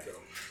tobacco.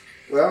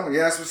 Well,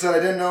 yes, I said I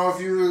didn't know if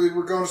you really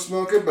were going to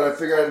smoke it, but I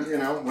figured I'd,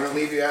 wouldn't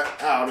leave you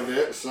out of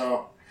it,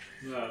 so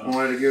No. I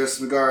wanted to give us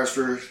cigars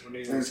for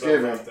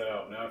Thanksgiving. Left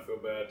out. Now I feel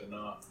bad to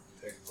not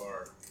take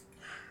part.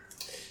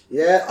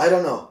 Yeah, I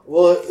don't know.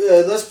 Well,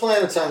 let's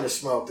plan a time to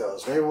smoke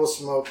those. Maybe we'll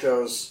smoke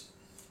those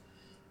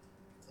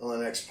on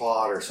the next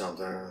pod or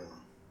something.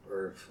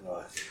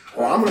 Well,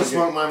 I'm going to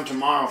smoke mine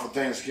tomorrow for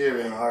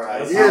Thanksgiving. All right.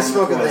 That's You're going to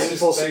smoke a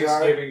thankful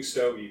cigar? Thanksgiving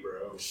stogie,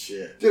 bro.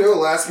 Shit. Dude, it'll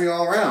last me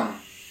all around.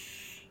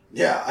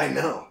 Yeah, I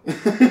know. I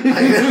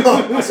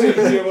know. I said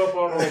you give up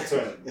on all the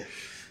time.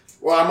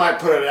 Well, I might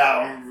put it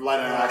out and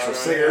light an actual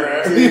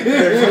cigarette.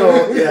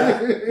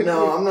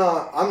 No,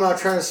 I'm not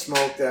trying to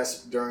smoke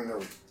that during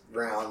the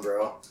round,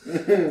 bro.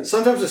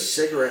 Sometimes a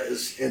cigarette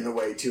is in the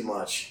way too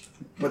much.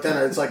 But then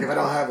it's like if I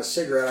don't have a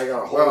cigarette, I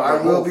got a whole. Well,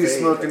 I will be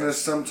smoking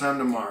this sometime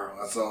tomorrow.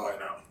 That's all I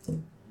know.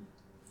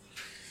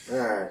 All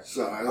right.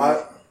 So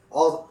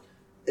I'll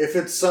if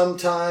it's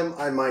sometime,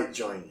 I might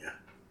join you.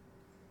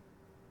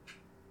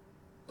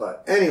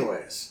 But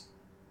anyways,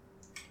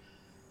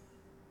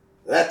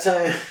 that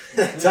time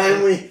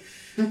we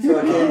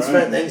fucking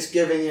spent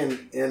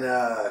Thanksgiving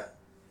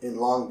in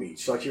Long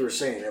Beach. Like you were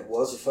saying, it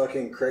was a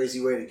fucking crazy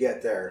way to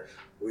get there.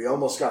 We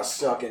almost got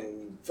stuck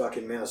in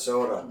fucking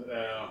Minnesota.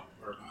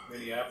 Or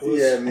Minneapolis.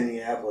 Yeah,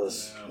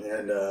 Minneapolis.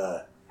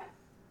 Yeah.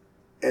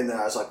 And then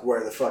I was like,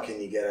 where the fuck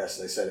can you get us?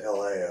 They said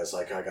LA. I was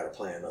like, I got a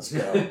plan. Let's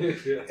go.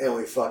 Yeah. And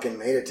we fucking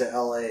made it to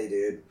LA,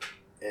 dude.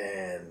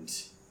 And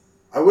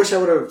I wish I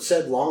would have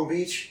said Long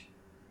Beach.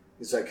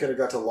 Because I could have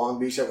got to Long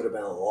Beach. That would have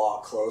been a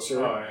lot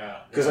closer. Oh,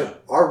 yeah. Because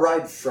our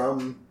ride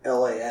from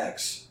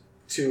LAX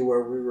to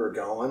where we were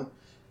going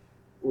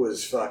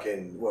was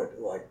fucking,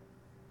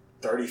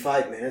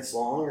 35 minutes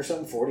long or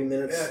something, 40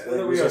 minutes. Yeah, like, and then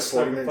it we was got a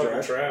stuck in 40-minute fucking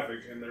drive. traffic,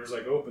 and there was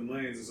like open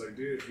lanes. It's like,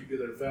 dude, if you get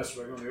there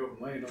faster by going the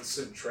open lane, don't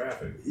sit in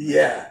traffic.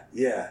 Yeah.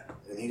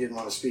 And he didn't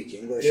want to speak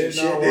English. Did and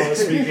shit, not want to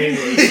speak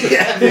English.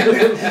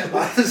 Yeah.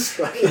 I was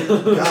fucking,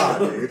 God,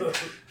 dude.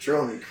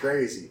 Drove me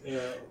crazy.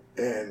 Yeah.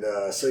 And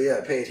so, yeah,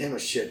 I paid him a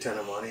shit ton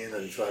of money and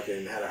then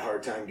fucking had a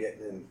hard time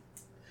getting in.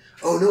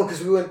 Oh, no,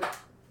 because we went.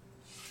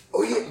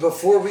 Oh, yeah,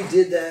 before we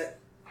did that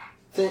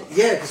thing.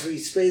 Yeah, because we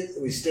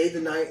stayed the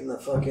night in the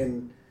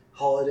fucking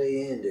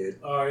Holiday Inn, dude.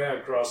 Oh yeah,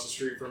 across the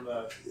street from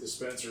that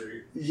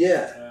dispensary.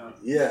 Yeah.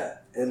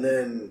 And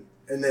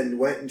then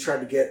went and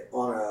tried to get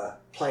on a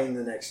plane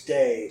the next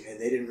day, and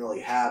they didn't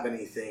really have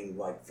anything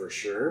like for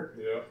sure.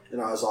 Yeah.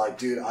 And I was like,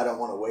 dude, I don't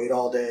want to wait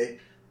all day.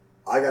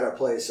 I got a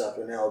place up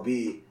in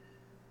LB.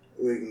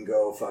 We can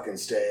go fucking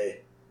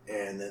stay.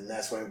 And then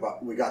that's when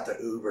we got the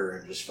Uber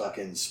and just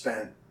fucking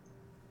spent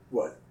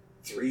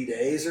 3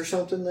 days or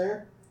something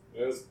there.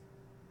 Yeah.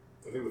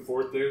 I think the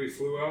 4th day we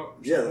flew out.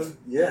 Yeah.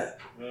 Yeah.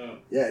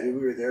 Dude,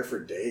 we were there for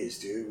days,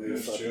 dude. We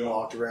fucking chill.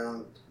 walked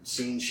around,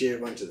 seen shit,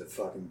 went to the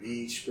fucking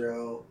beach,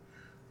 bro.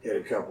 Hit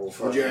a couple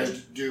fucking... What did you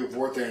guys do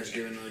for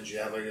Thanksgiving? Did you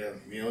have like a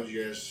meal? Did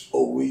you guys...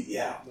 Oh,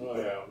 yeah.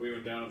 We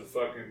went down to the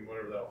fucking,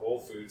 whatever that Whole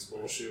Foods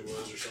bullshit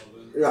was or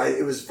something. Yeah,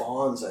 it was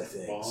Vaughn's, I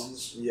think.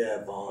 Vaughn's?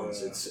 Yeah,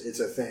 Vaughn's. Yeah. It's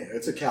a thing.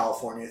 It's a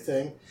California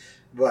thing.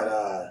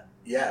 But,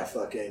 yeah,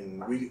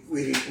 fucking...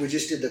 We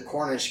just did the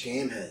Cornish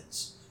game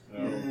hens.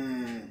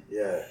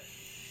 Yeah.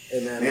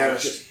 And then...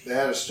 They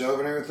had a stove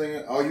and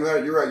everything? Oh, you were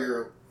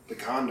at the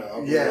condo.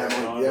 Okay. Yeah,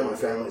 my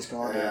family's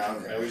condo. Yeah,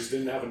 okay. Yeah, we just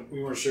didn't have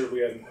we weren't sure if we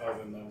had an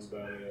oven. That was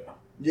about it.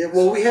 Yeah,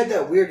 well, we had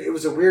that weird... It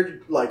was a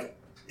weird, like...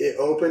 It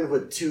opened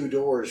with 2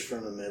 doors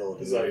from the middle. It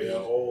was like,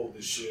 old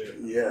as shit.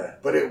 Yeah,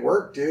 but it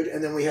worked, dude.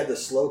 And then we had the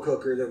slow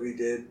cooker that we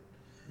did.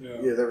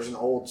 Yeah, there was an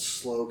old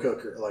slow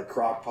cooker, like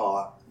crock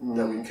pot,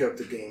 that we cooked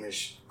the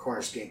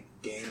Cornish game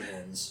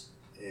hens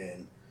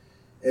in.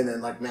 And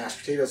then, like, mashed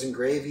potatoes and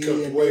gravy.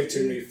 Cooked and way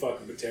too many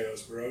fucking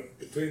potatoes, bro.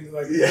 Between,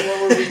 like,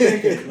 what were we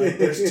thinking? Like,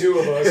 there's 2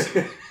 of us.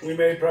 We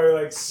made probably,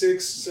 like,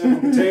 6,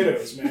 7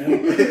 potatoes,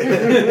 man.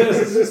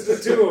 It's just the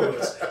 2 of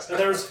us. And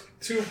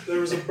there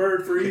was a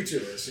bird for each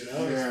of us, you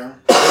know? Yeah.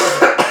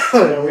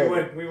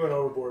 We went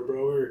overboard,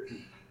 bro. We were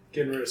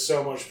getting rid of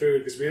so much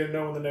food because we didn't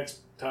know when the next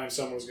time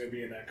someone was going to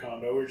be in that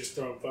condo. We were just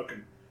throwing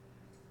fucking...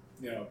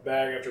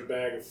 bag after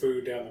bag of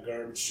food down the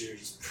garbage chute.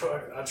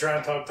 I tried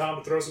to talk Tom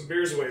to throw some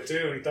beers away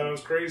too, and he thought I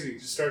was crazy. He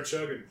just started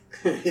chugging.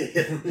 I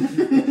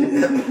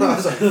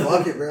was like,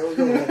 fuck it, bro. We're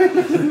going.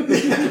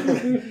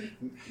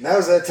 That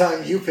was that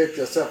time you picked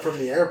us up from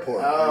the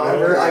airport.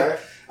 Remember? Okay.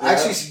 I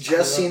actually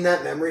just seen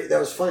that memory. That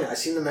was funny. I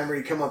seen the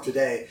memory come up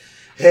today.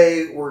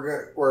 Hey,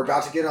 we're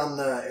about to get on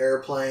the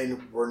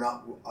airplane.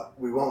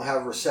 We won't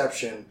have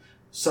reception.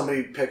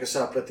 Somebody pick us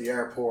up at the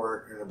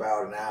airport in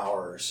about an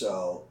hour or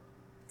so.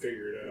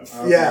 Figure it out.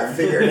 Okay. Yeah,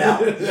 figure it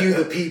out. You,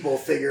 the people,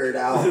 figure it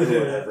out or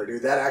whatever,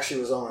 dude. That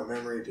actually was on my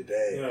memory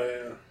today.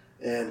 Yeah.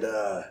 And,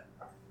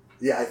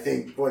 I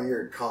think when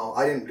you're calm,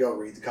 I didn't go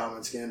read the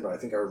comments again, but I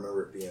think I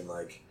remember it being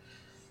like,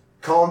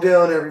 calm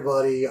down,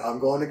 everybody. I'm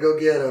going to go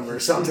get him or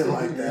something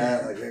like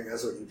that. I think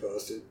that's what you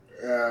posted.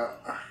 Yeah,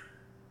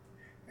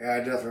 I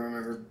definitely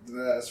remember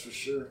that, that's for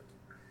sure.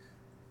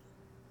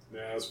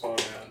 Yeah, it was fun,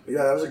 man.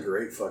 Yeah, that was a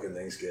great fucking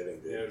Thanksgiving,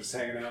 dude. Yeah, just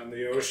hanging out in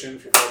the ocean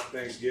for fucking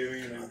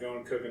Thanksgiving and then going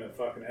and cooking a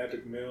fucking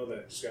epic meal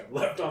that just got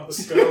left on the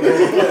stove.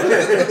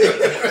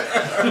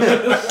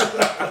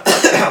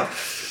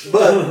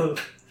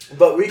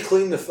 But we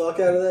cleaned the fuck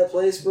out of that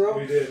place, bro.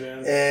 We did,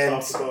 man.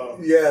 And Top to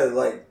bottom. yeah,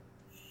 like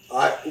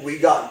we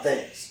got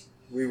thanked.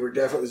 We were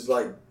definitely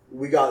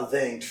we got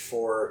thanked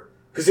for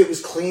because it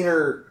was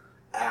cleaner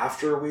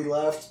after we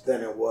left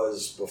than it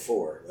was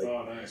before. Like,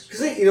 oh, nice. because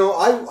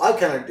I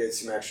kind of did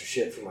some extra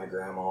shit for my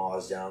grandma while I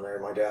was down there.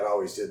 My dad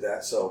always did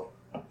that. So,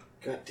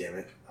 god damn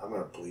it, I'm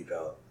gonna bleep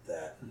out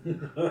that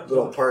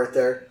little part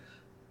there.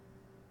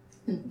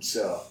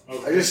 So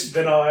okay.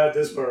 Then I'll add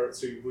this part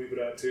so you bleep it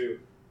out too.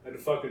 I had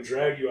to fucking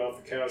drag you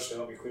off the couch to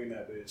help me clean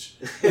that bitch.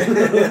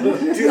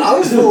 Dude, I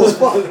was full as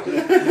fuck.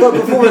 But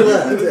before we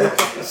left,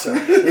 that's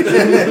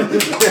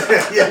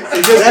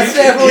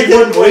definitely he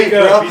wouldn't wake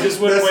up. bro. He just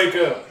wouldn't wake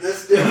up.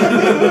 That's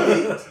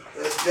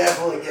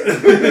definitely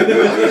getting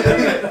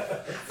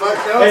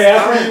Hey,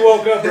 after you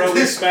woke up, bro,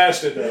 we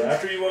smashed it though.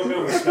 After you woke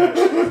up, we smashed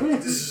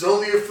it. This is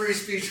only a free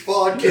speech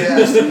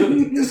podcast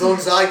as long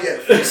as I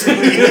get free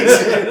speech.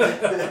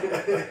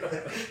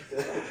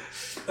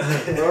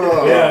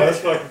 Yeah, that's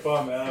fucking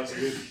fun, man. That was a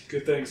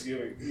good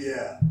Thanksgiving.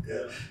 Yeah.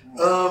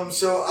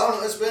 So I don't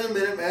know. It's been a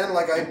minute, man.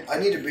 Like I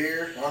need a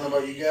beer. I don't know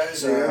about you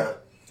guys. You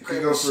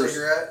can go a first.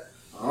 cigarette.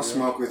 I'll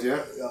smoke with you.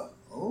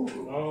 Oh.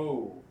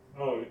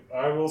 Oh,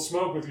 I will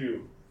smoke with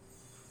you.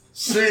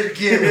 Say it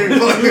again,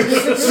 everybody.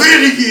 Say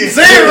it again.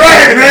 Say it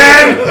right,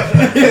 man.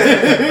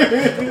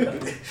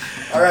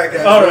 All right,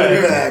 guys. All right.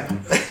 We'll be back.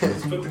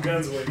 Let's put the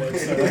guns away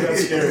next time.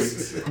 That's scary.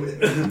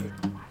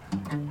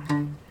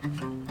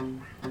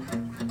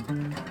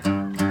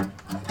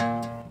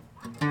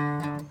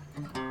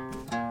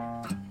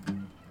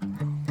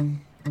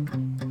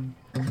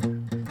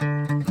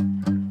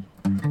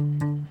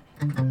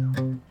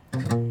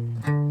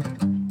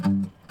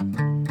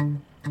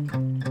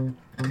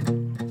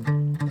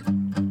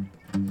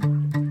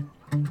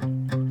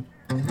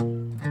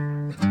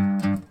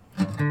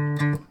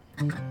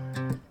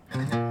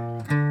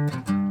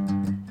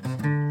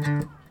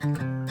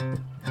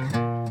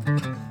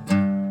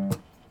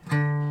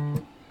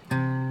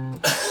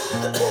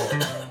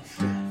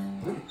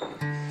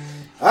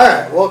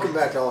 Alright, welcome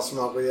back to All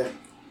Smoke With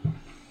You.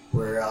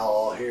 We're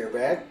all here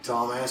back.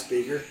 TomAss,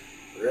 Beaker,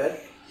 Red.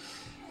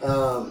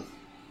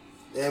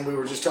 And we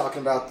were just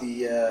talking about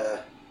the...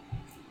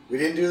 we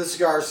didn't do the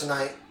cigars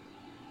tonight.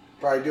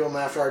 Probably do them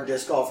after our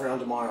disc golf round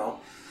tomorrow.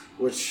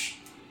 Which...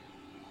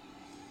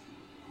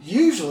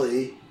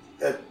 Usually,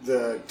 at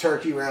the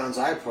turkey rounds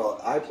I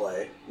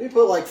play, we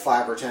put like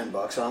 $5 or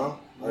 $10 on them.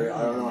 I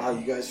don't know how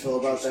you guys feel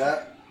about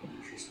that.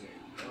 Interesting.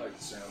 I like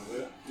the sound of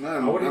it. I'm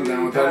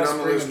down with that. I'm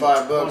going to lose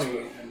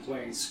 $5. And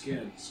playing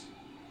skins.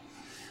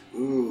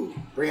 Ooh,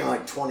 bringing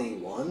like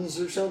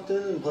 21s or something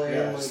and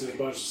playing just like... a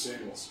bunch of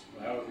singles.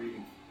 However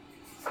you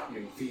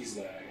can fees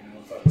that,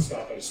 if I could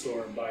stop at a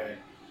store and buy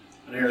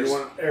an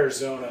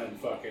Arizona and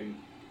fucking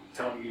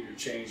tell them to give your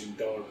change in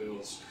dollar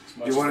bills.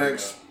 Do you want to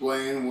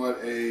explain what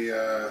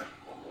a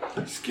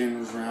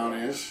skins round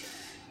is?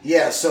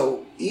 Yeah,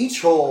 so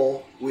each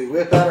hole, we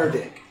whip out our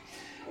dick.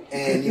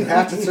 And you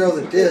have to throw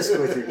the disc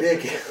with your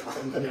dick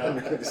on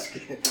the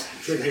skin.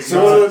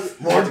 So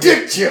more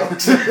dick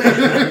jokes. So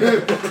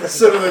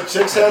do the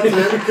chicks have to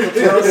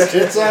throw the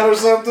tits out or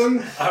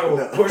something? I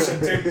will push a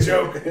dick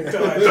joke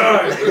until I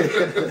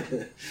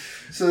die.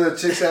 So the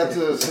chicks have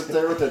to sit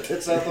there with their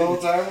tits out the whole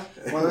time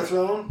when they're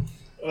throwing?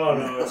 Oh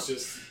no, it's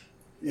just...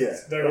 Yeah.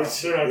 They're not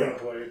going to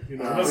play.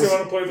 Unless they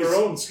want to play their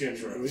own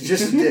skins round. It was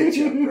just a dick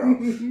joke, bro.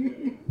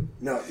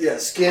 No, yeah,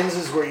 skins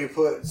is where you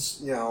put,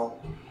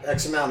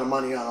 X amount of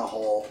money on a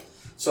hole.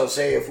 So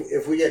say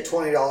if we get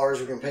 $20,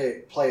 we can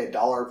play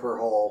 $1 per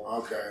hole.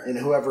 Okay. And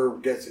whoever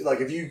gets, like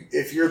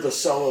if you're the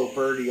solo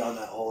birdie on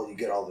that hole, you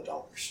get all the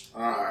dollars.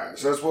 All right.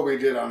 So that's what we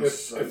did on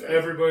Sunday. If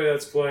everybody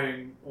that's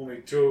playing,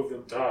 only 2 of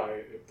them tie,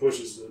 it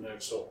pushes to the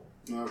next hole.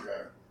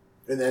 Okay.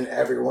 And then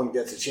everyone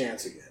gets a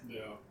chance again.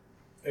 Yeah.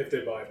 If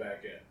they buy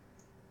back in.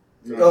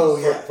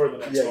 For the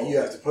next hole. You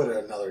have to put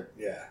another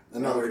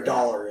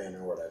dollar in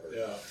or whatever.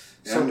 Yeah.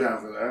 I'm down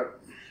for that.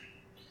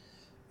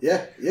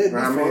 Yeah.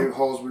 How many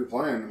holes are we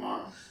playing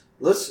tomorrow?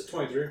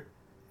 23.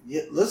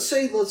 Yeah, let's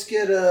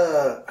get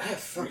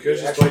We could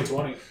just play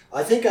 20.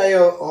 I think I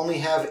only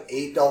have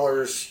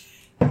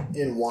 $8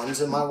 in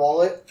ones in my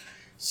wallet.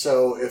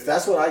 So if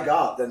that's what I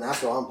got, then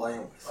that's what I'm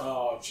playing with.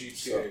 Oh,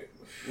 cheapskate.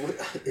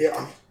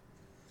 Yeah.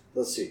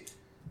 Let's see.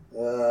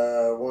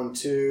 1,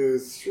 2,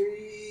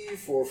 3,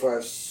 4,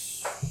 5,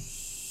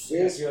 6.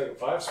 You see like a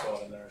 5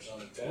 spot in there or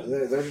something. 10.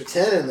 There's a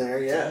 10 in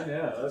there, yeah. 10,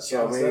 yeah, that's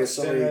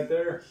 10 right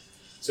there.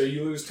 So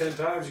you lose 10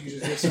 times, you can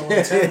just give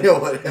someone 10.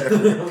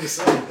 Whatever. I'm just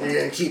saying. You're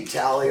gonna keep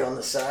tally on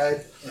the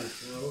side.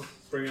 We'll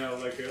bring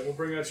out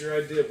your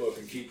idea book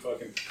and keep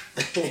fucking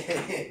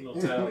little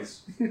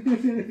tallies.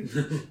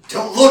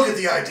 Don't look at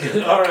the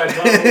idea. All right,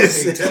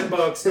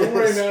 $10. Don't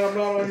worry, man. I'm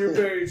not on your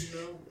page.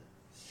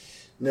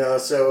 No,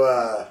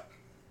 so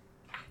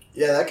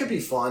yeah, that could be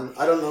fun.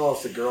 I don't know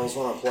if the girls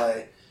want to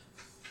play.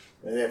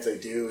 And if they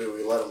do,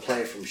 we let them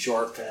play from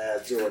short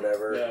pads or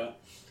whatever.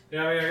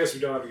 Yeah. I guess we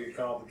don't have to get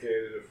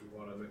complicated if we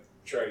want to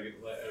try to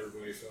let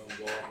everybody feel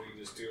involved. We can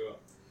just do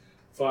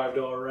a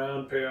 $5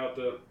 round, pay out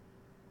the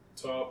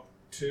top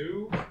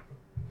 2,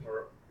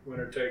 or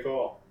winner take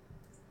all.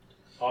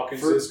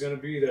 Hawkins is going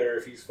to be there.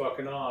 If he's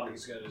fucking on,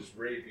 he's going to just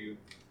rape you.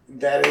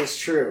 That is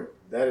true.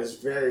 That is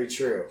very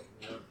true.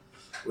 Yeah.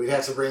 We'd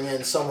have to bring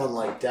in someone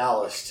like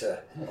Dallas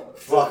to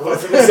fuck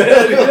with his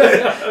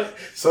head.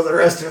 So the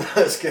rest of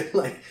us can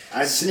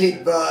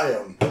sneak by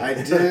him. I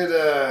did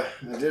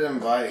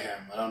invite him.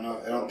 I don't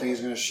know. I don't think he's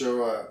going to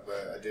show up,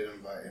 but I did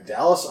invite him.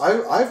 Dallas,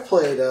 I've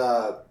played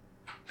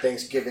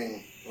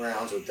Thanksgiving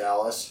rounds with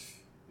Dallas.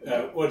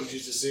 What, did you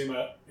just see him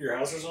at your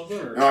house or something?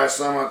 Or? No, I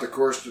saw him at the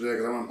course today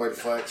because I went and played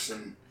flex,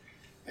 and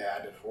yeah,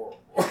 I did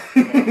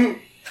horrible.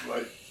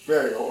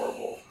 Very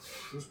horrible.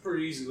 It was a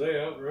pretty easy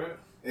layout, right?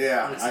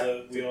 Yeah.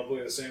 We all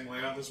play the same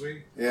layout this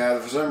week? Yeah,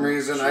 for some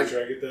reason Should I try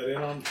to get that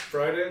in on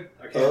Friday?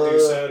 I can't do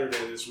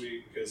Saturday this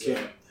week because I'm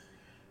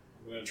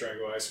going to try and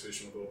go ice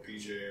fishing with old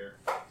PJ here.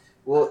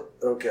 Well,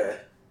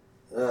 okay.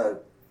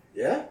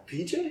 Yeah,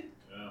 PJ?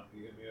 Yeah, he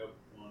hit me up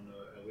on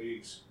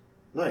leagues.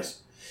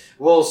 Nice.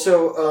 Well,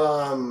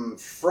 so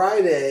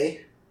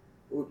Friday,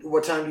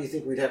 what time do you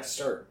think we'd have to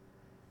start?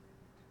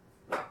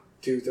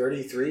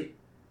 2:30, 3?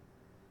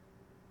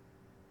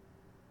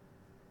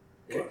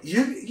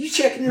 You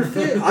checking your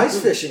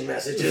ice fishing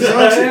messages,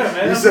 aren't you? Yeah,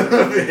 man. You son of a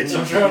bitch.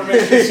 I'm trying to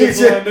make sure she's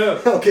lined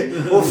up. Okay,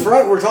 well,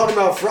 we're talking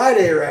about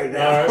Friday right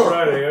now. All right,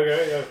 Friday.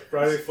 Okay, yeah.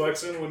 Friday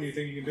flexing. When do you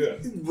think you can do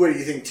it? What do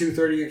you think?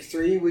 2:30 or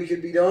 3? We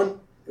could be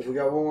done if we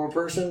got one more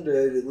person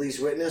to at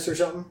least witness or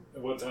something.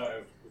 At what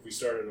time? If we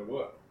started at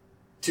what?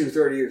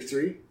 2:30 or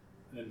 3.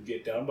 And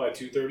get done by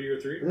 2:30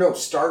 or 3? No,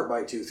 start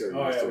by 2:30.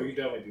 Oh or yeah, 3. we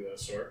can definitely do that.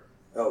 Start.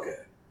 Okay.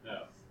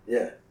 Yeah.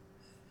 Yeah.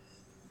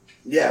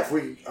 Yeah, if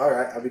we... All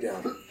right, I'll be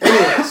down.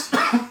 Anyways.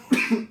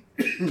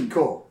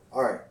 Cool.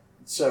 All right.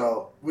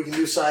 So, we can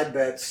do side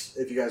bets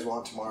if you guys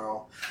want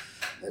tomorrow.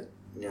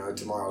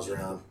 Tomorrow's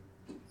round.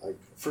 I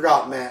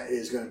forgot Matt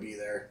is going to be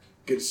there.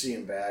 Good to see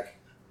him back.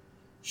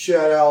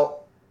 Shout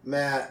out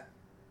Matt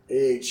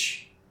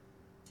H.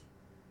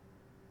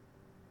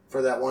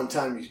 for that one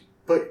time you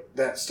put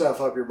that stuff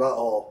up your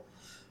butthole.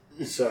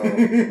 So,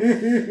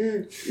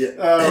 yeah.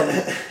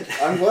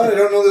 I'm glad I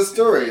don't know this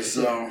story,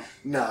 so.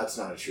 No, it's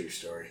not a true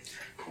story.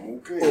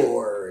 Okay.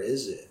 Or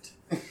is it?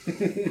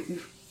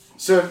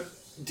 So,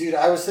 dude,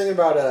 I was thinking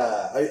about,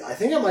 I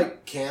think I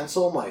might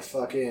cancel my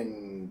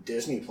fucking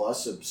Disney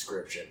Plus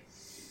subscription.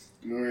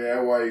 Oh, yeah,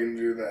 why are you going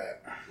to do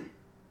that?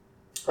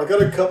 I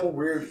got a couple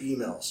weird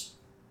emails.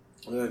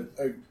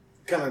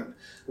 Kind of,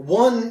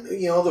 one,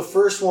 the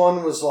first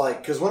one was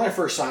like, because when I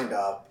first signed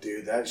up,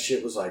 dude, that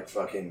shit was like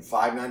fucking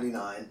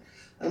 $5.99. And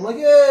I'm like,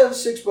 yeah,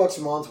 $6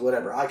 a month,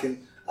 whatever. I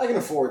can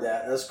afford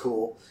that. That's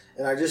cool.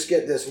 And I just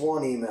get this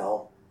one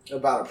email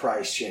about a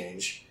price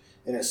change.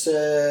 And it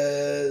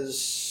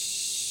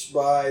says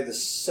by the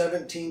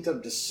 17th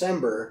of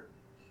December,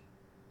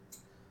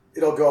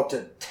 it'll go up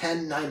to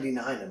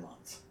 $10.99 a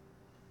month.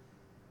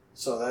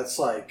 So that's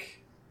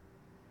like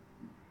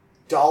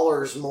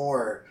dollars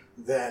more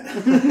than the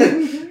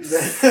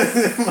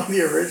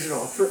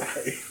original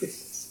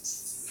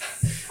price.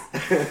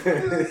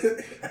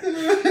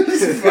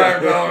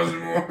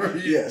 $5 more.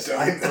 Yes,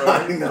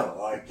 I know.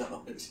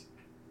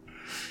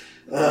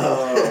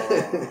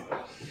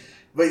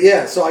 But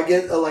yeah, so I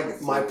get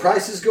like my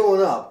price is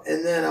going up,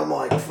 and then I'm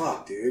like,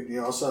 fuck, dude.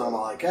 So I'm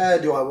like,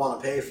 do I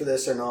want to pay for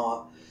this or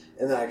not?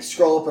 And then I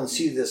scroll up and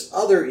see this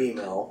other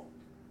email.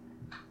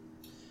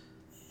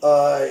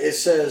 It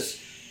says,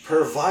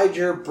 provide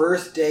your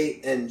birth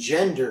date and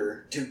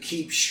gender to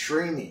keep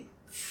streaming.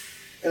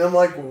 And I'm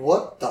like,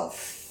 what the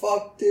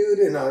fuck, dude?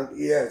 And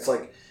it's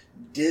like,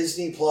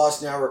 Disney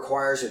Plus now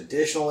requires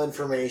additional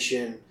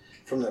information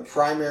from the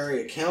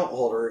primary account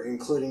holder,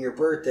 including your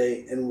birth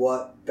date and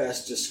what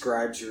best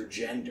describes your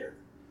gender.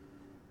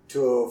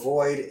 To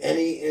avoid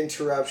any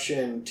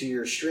interruption to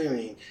your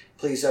streaming,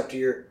 please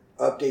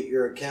update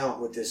your account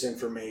with this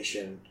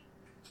information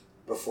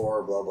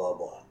before blah, blah,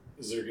 blah.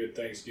 Is there good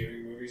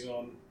Thanksgiving movies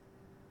on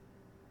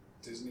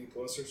Disney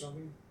Plus or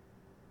something?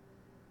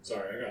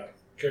 Sorry, I got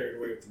carried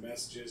away with the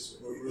messages.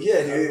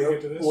 Yeah,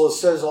 dude. Well, it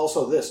says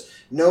also this.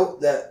 Note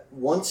that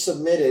once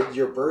submitted,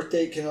 your birth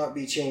date cannot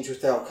be changed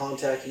without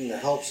contacting the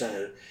help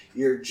center.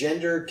 Your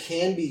gender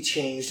can be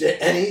changed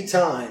at any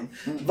time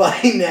by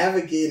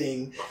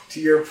navigating to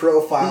your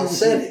profile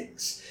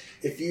settings.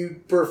 If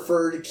you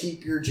prefer to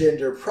keep your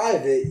gender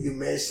private, you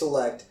may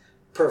select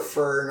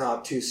prefer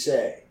not to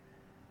say.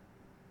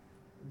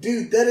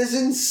 Dude, that is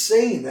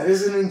insane. That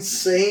is an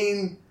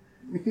insane...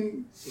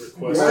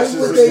 Request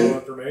personal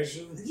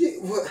information? Yeah,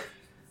 what?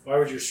 Why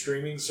would your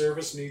streaming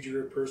service need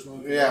your personal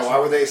information? Yeah, why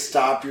would they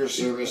stop your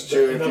service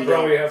too if you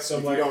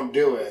don't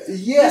do it?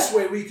 Yeah. This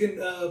way we can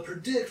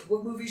predict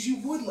what movies you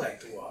would like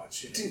to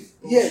watch. Dude,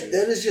 yeah,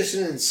 that is just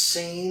an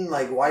insane,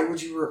 why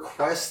would you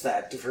request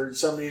that for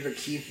somebody to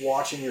keep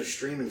watching your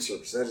streaming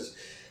service? That is...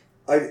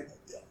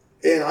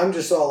 And I'm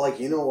just all like,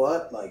 you know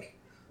what?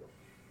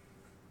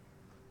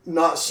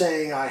 Not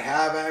saying I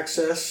have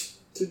access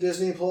to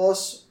Disney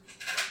Plus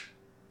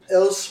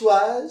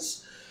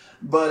elsewise,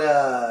 but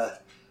I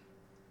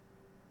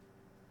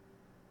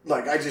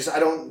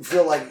don't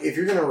feel like if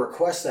you're going to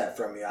request that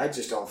from me, I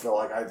just don't feel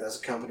like that's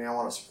a company I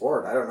want to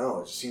support. I don't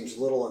know. It just seems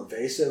a little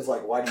invasive.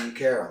 Why do you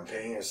care? I'm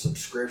paying a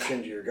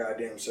subscription to your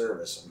goddamn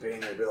service. I'm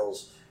paying your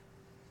bills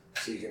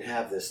so you can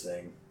have this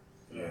thing.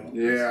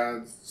 Yeah,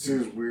 it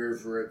seems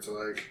weird for it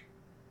to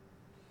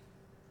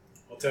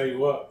I'll tell you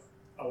what.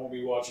 I won't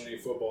be watching any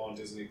football on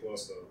Disney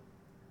Plus though.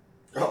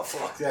 Oh,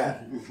 fuck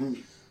that.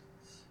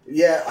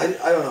 Yeah,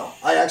 I don't know.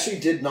 I actually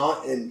did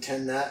not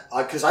intend that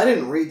because I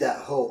didn't read that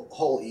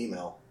whole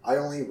email. I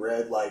only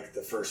read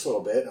the first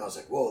little bit, and I was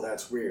like, "Whoa,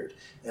 that's weird,"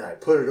 and I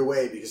put it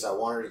away because I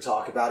wanted to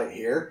talk about it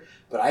here.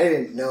 But I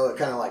didn't know it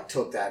kind of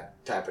took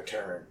that type of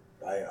turn.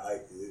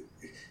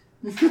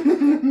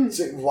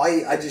 So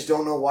why? I just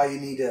don't know why you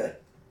need to.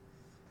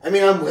 I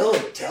mean, I'm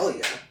willing to tell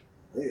you.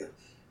 Yeah.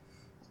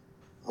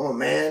 I'm a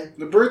man.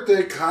 The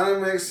birthday kind of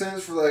makes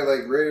sense for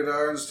like rated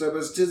R and stuff, but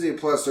it's Disney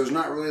Plus. There's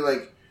not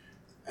really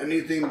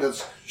anything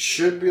that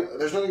should be.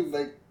 There's nothing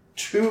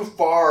too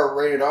far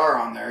rated R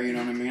on there. You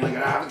know what I mean? I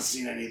haven't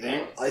seen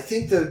anything. I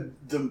think the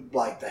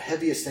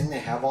heaviest thing they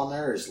have on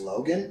there is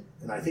Logan,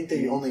 and I think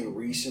they only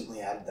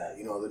recently added that.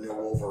 The new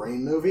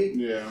Wolverine movie.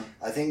 Yeah.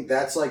 I think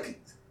that's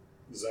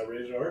Is that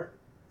rated R?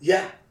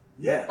 Yeah.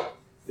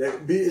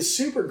 It's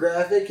super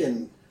graphic,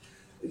 and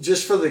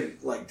just for the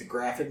the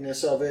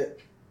graphicness of it.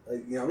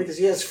 Because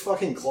he has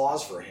fucking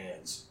claws for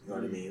hands. You know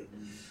what I mean?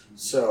 Mm-hmm.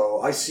 So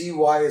I see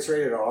why it's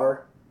rated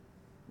R,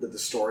 but the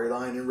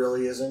storyline it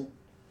really isn't.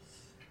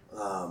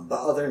 But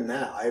other than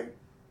that, I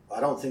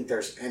don't think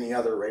there's any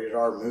other rated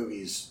R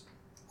movies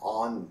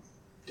on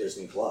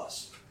Disney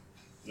Plus.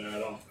 No, I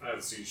don't. I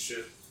haven't seen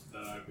shit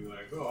that I'd be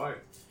like,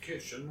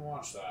 kids shouldn't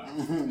watch that.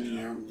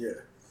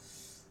 Yeah.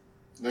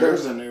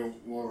 There's a new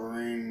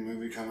Wolverine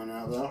movie coming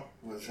out though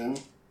with him.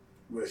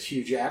 With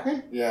Hugh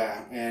Jackman?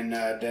 Yeah, and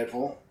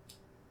Deadpool.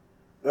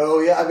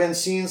 Oh, yeah, I've been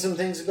seeing some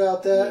things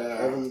about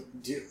that.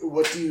 Yeah.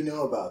 What do you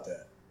know about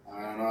that?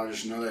 I don't know. I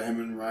just know that him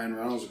and Ryan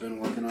Reynolds have been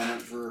working on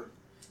it for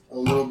a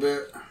little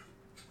bit.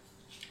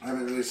 I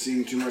haven't really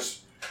seen too much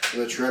of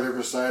the trailer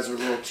besides the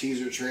little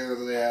teaser trailer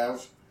that they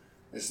have.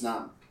 It's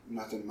not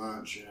nothing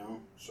much, you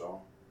know.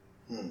 So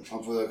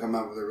hopefully they'll come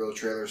out with a real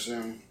trailer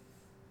soon.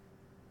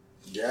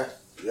 Yeah,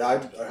 I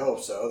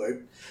hope so.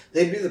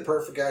 They'd be the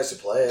perfect guys to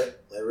play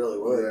it. They really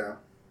would. Yeah.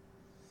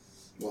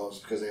 Well, it's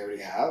because they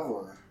already have,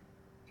 or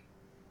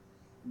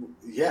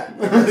yeah,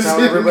 that's how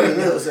everybody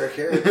knows their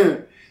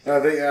character. I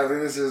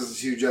think this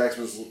is Hugh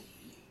Jackman's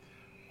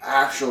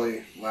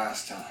actually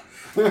last time.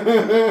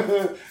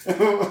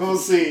 We'll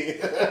see.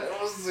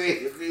 We'll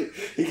see.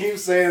 He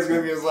keeps saying it's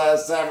going to be his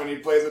last time when he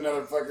plays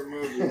another fucking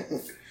movie.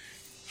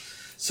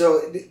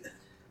 So,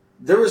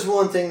 there was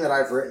one thing that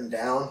I've written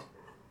down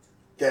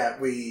that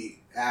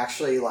we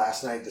actually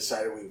last night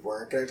decided we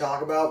weren't going to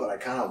talk about, but I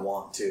kind of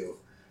want to.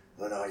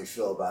 I don't know how you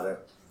feel about it.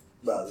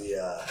 About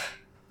the,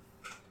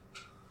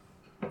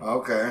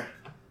 Okay.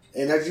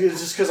 And it's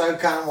just because I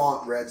kind of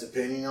want Red's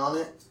opinion on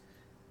it.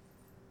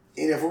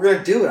 And if we're going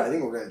to do it, I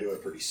think we're going to do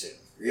it pretty soon.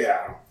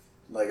 Yeah.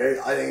 Like,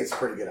 I think it's a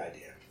pretty good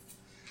idea.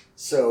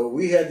 So,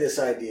 we had this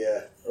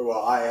idea, or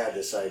well, I had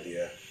this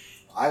idea.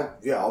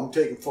 I'm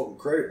taking fucking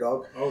credit,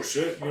 dog. Oh,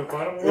 shit. You gonna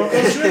fight him about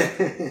that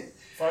shit?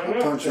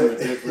 I'll punch him in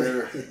the dick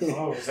later.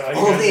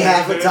 Only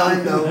half a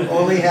time, though.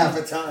 Only half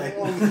a time.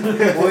 Only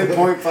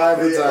 0.5 a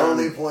time.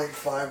 Only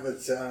 0.5 a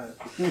time.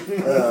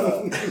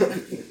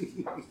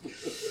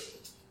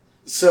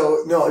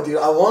 So, no, dude,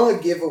 I want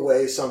to give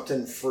away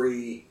something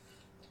free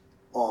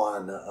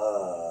on,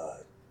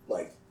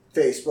 like,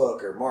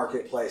 Facebook or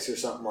Marketplace or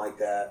something like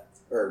that.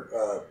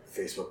 Or,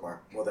 Facebook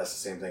Mark. Well, that's the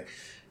same thing.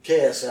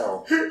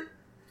 KSL.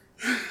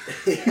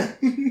 Yeah.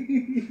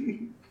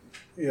 You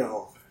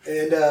know,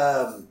 and,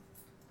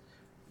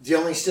 the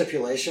only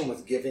stipulation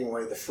with giving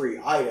away the free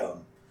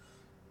item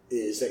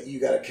is that you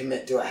got to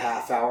commit to a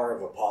half hour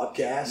of a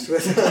podcast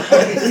with us.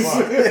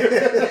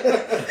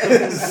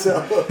 So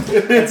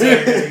that's how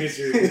you're going to get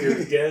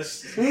your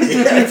guest.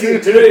 Yeah,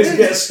 dude, today's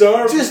guest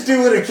star. Just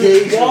do it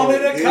occasionally.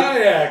 Wanted a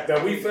kayak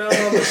that we found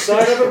on the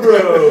side of the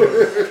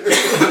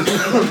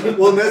road.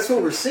 Well, that's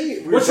what we're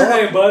saying. What's your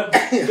name, bud?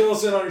 Fill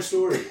us in on your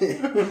story.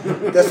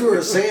 That's what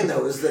we're saying,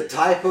 though, is the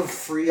type of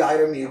free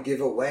item you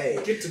give away.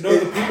 Get to know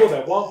the people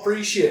that want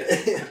free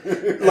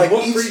shit. Like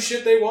what free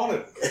shit they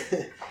wanted.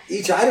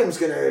 Each item's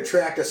going to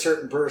attract a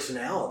certain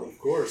personality. Of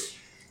course.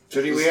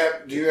 So do you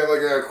have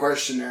like a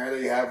questionnaire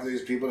that you have for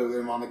these people to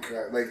them on the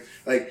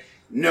like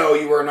no,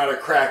 you are not a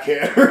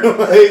crackhead.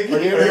 Are you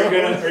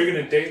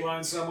gonna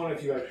dateline someone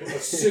if you like a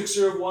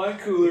 6er of wine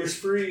coolers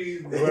free?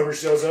 Whoever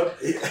shows up,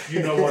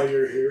 you know why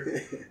you're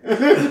here.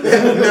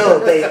 No,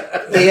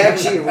 they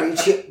actually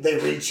reach in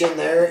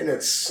there and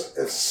it's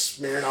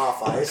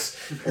Smirnoff Ice,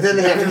 and then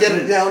they have to get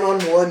it down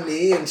on one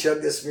knee and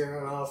chug the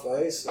Smirnoff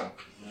Ice. I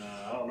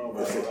don't know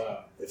about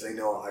that. If they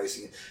know what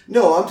icing is.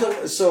 No, I'm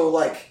talking. So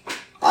like,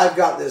 I've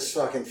got this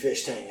fucking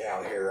fish tank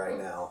out here right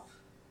now,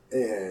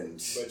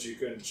 and but you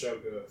couldn't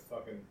chug a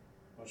fucking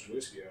bunch of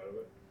whiskey out of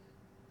it.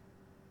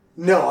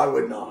 No, I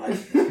would not.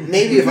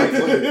 Maybe if I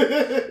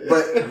could.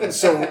 But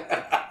so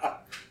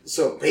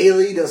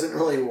Bailey doesn't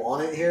really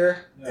want it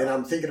here, and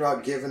I'm thinking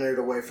about giving it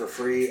away for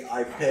free.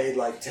 I paid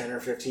like $10 or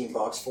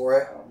 $15 for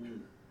it.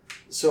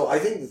 So I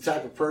think the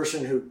type of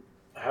person who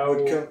how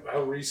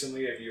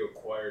recently have you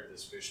acquired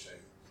this fish tank?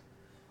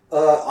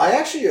 I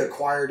actually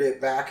acquired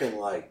it back in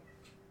like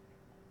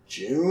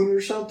June or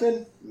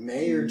something,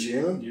 May or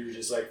June. You were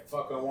just like,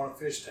 "Fuck, I want a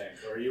fish tank,"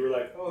 or you were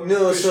like, "Oh,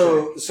 no."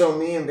 So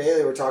me and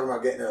Bailey were talking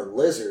about getting a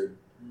lizard,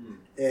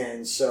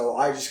 and so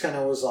I just kind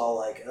of was all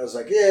like, I was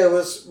like, "Yeah,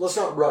 let's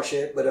not rush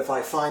it, but if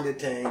I find a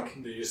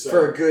tank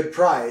for a good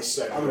price,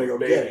 I'm gonna go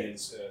get it."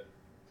 Instead.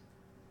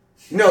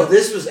 No,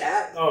 this was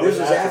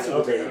after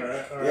the baby. All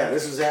right. Yeah,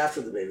 this was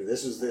after the baby.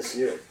 This was this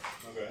year.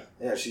 Okay.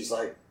 Yeah, she's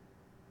like.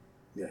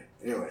 Yeah.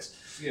 Anyways.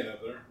 She's getting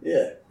up there.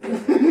 Yeah.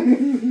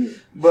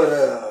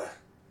 But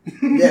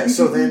yeah.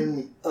 So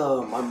then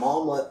my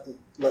mom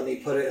let me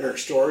put it in her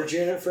storage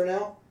unit for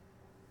now,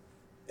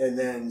 and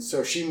then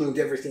so she moved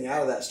everything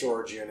out of that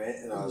storage unit,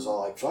 and I was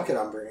all like, "Fuck it,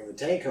 I'm bringing the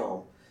tank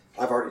home."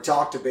 I've already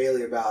talked to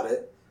Bailey about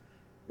it.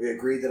 We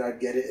agreed that I'd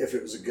get it if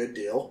it was a good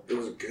deal. It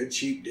was a good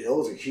cheap deal. It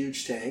was a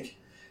huge tank.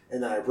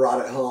 And then I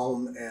brought it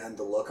home, and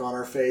the look on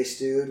her face,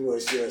 dude,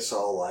 was just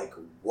all like,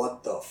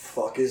 "What the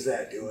fuck is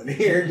that doing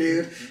here,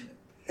 dude?"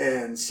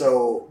 And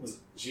so... Was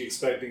she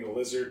expecting a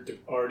lizard to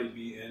already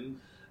be in?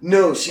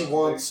 No, she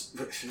wanted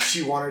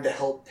to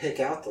help pick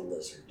out the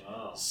lizard.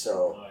 Oh.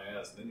 So... Oh,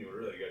 yes. Then you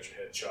really got your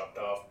head chopped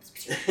off.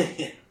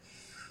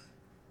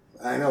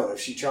 I know. If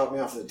she chopped me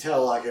off the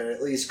tail, I could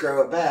at least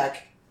grow it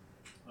back.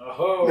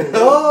 Oh,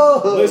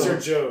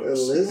 lizard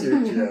jokes.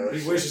 Lizard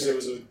jokes. He wishes it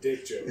was a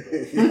dick joke.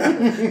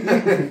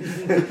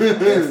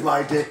 If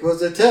my dick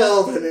was a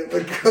tail, then it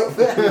would grow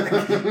back.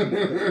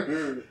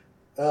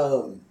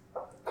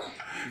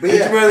 But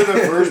yeah. You're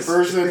the first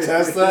person to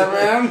test that,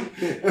 man.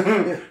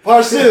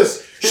 Watch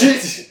this.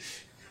 Shit.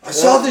 I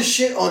saw this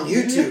shit on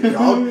YouTube,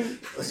 dog.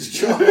 Let's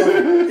try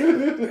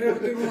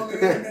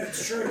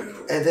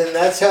And then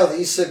that's how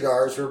these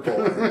cigars were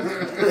born.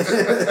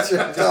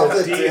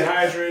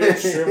 Dehydrated,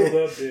 shriveled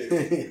up dick.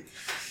 It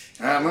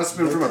must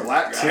have been from a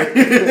black guy.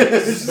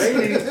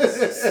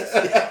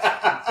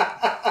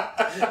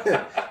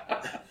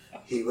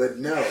 he would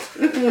know.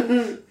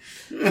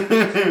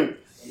 You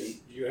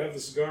have the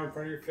cigar in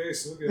front of your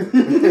face. Look at it.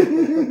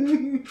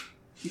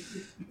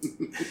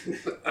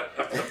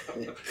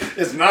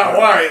 It's not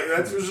white,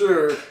 that's for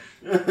sure.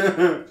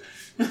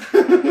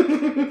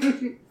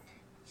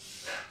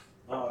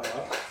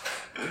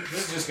 This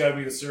has just got to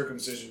be the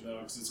circumcision, though,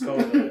 because it's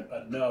called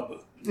a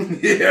nub.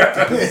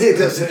 Yeah. It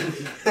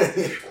doesn't.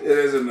 It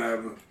is a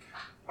nub.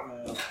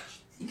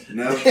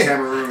 Nub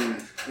Cameroon.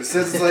 It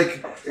says it's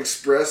like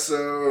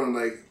espresso and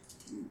like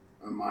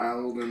a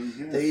mild and...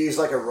 Yeah. They use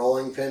like a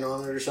rolling pin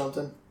on it or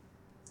something?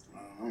 I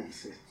don't know.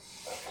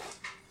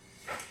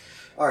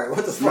 Alright,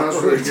 what the fuck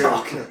are we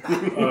talking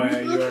about? Oh,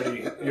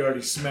 yeah, you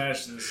already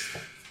smashed this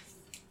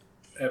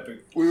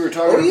epic. We were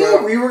talking about... Oh,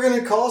 yeah, we were going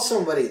to call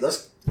somebody.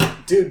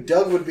 Dude,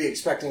 Doug would be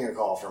expecting a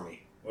call from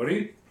me. What are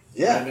you?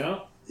 Yeah. I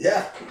know?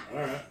 Yeah.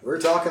 Alright. We were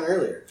talking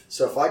earlier.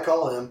 So if I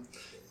call him,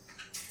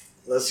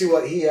 let's see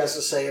what he has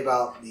to say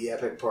about the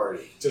epic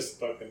party. Just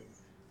fucking,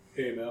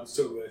 hey man, I'm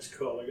so glad you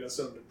called. I got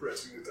something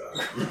depressing to talk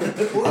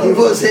He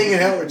was hanging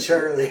out with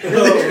Charlie.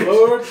 Oh,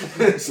 Lord.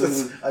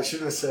 I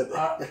shouldn't have said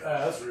that.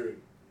 That's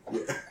rude.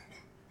 Yeah.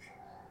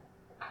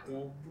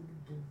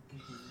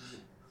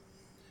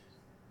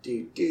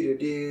 Do.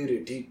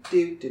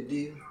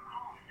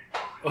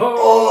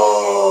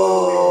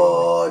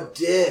 Oh,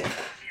 dick.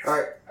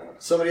 Alright,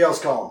 somebody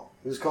else call him.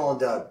 Who's calling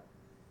Doug?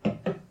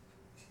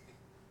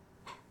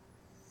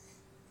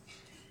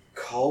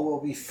 Call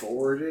will be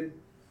forwarded.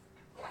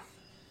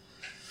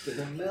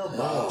 The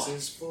mailbox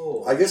is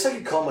full. I guess I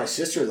could call my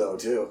sister, though,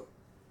 too.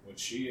 Would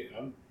she...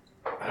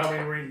 how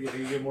many rings... Did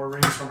you get more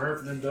rings from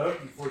her than Doug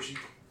before she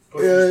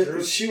pushes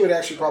through? She would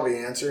actually probably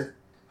answer.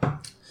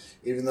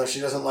 Even though she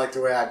doesn't like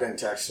the way I've been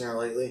texting her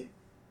lately.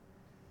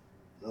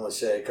 I'll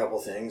say a couple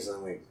things, and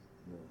then we...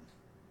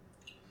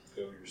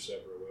 Go your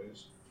separate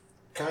ways.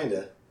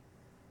 Kinda.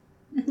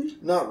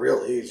 Not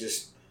really,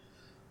 just...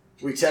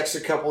 We text a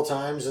couple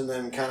times, and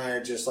then kind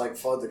of just like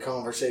flood the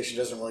conversation.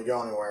 Doesn't really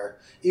go anywhere.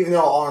 Even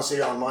though,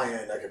 honestly, on my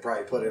end, I could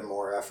probably put in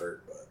more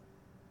effort, but...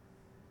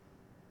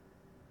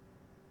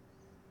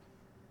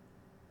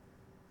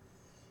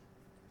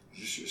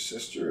 Is this your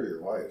sister or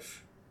your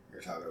wife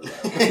you're talking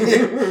about?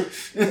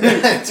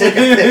 Take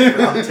a pick,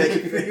 bro.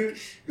 Take a pick.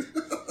 You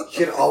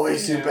can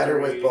always do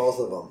better with both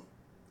of them.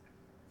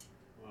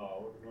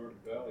 Oh, North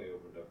Valley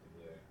opened up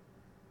today.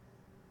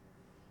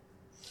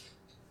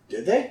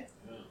 Did they?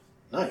 Yeah.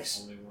 Nice.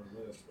 Only one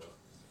left, but...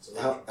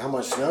 How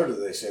much snow do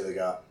they say they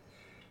got?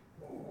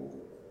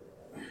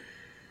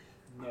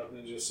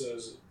 Nothing, just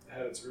says,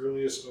 had its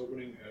earliest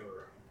opening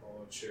ever.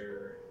 Apollo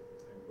Chair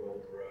and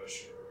Gold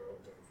Rush are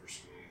open for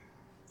skiing.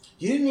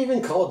 You didn't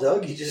even call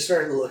Doug. You just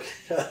started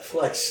looking up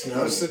like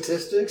snow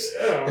statistics.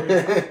 Yeah, I'm looking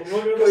at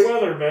the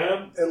weather,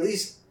 man. At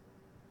least.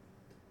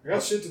 I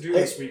got shit to do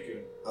this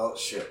weekend. Oh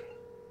shit!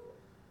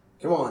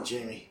 Come on,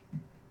 Jamie.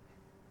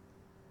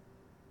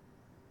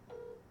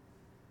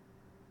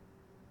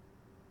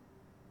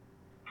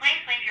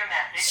 Please leave your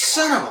message.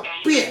 Son of a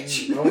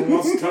bitch! No one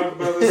wants to talk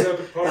about this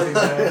epic party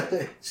now.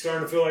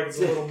 Starting to feel like it's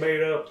a little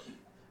made up.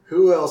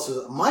 Who else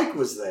was? Mike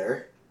was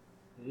there.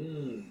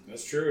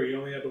 That's true. You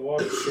only had to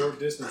walk a short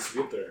distance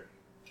to get there.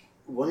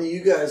 One of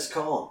you guys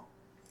call him.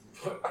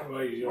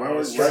 Why you Why don't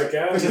was strike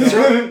out? In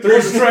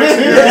Three strikes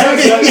in your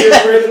house.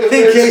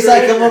 case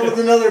I come up with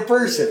another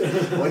person.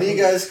 When do you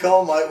guys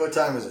call Mike? What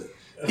time is it?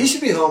 He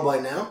should be home by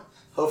now.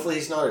 Hopefully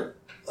he's not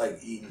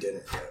eating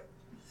dinner yet.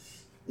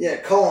 Yeah,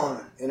 call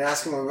him and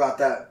ask him about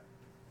that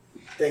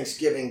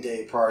Thanksgiving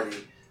Day party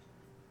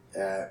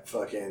at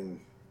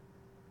fucking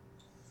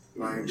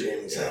mine and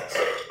Jamie's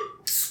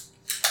house.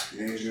 You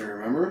think he's gonna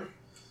remember?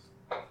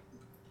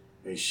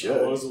 He should.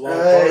 That was a lot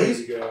of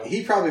parties ago.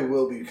 He probably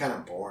will be kind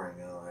of boring,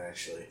 though,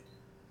 actually.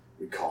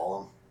 We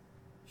call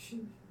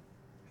him.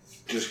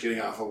 Just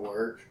getting off of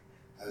work.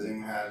 Hasn't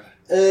even had...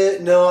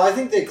 No, I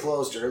think they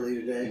closed early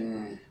today.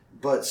 Mm.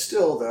 But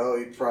still, though,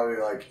 he'd probably,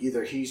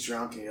 either he's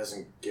drunk and he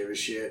doesn't give a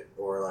shit,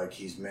 or,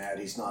 he's mad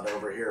he's not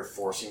over here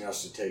forcing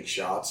us to take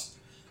shots.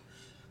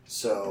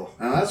 So...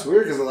 Now, that's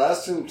weird, because the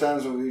last two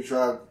times when we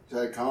tried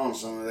calling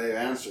someone, they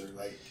answered,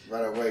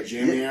 right away.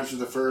 Jamie answered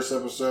the first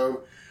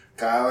episode.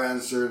 Kyle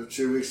answered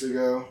 2 weeks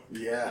ago.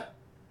 Yeah.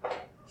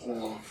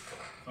 So...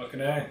 Fucking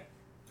A.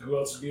 Who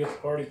else would be at the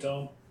party,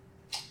 Tom?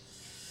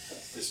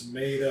 This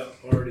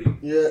made-up party.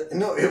 Yeah,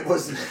 no, it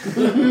wasn't.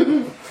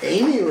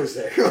 Amy was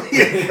there. Call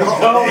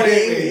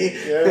Amy.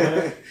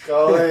 Yeah,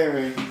 call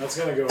Amy. That's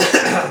gonna go.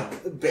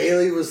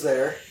 Bailey was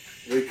there.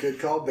 We could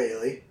call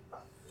Bailey.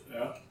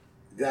 Yeah.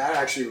 That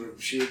actually,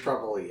 she would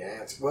probably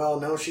answer.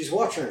 Well, no, she's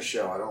watching her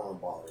show. I don't want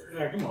to bother her.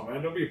 Yeah, come on,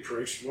 man. Don't be a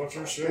prick. She's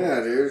watching her show.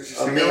 Yeah, dude. She's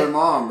hanging out with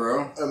mom,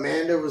 bro.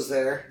 Amanda was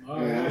there. Oh,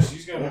 yeah.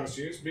 She's got no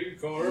excuse. Be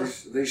call her.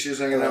 At least she's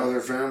hanging out with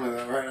her family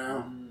right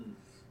now.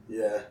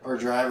 Yeah. Or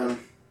driving.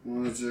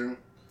 One of the two.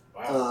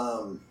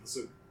 Wow. That's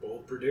a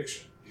bold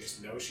prediction. You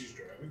just know she's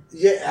driving?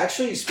 Yeah,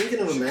 actually, speaking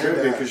of She Amanda...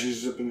 could be, because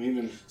she's zipping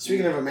even.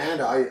 Speaking of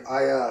Amanda,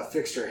 I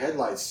fixed her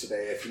headlights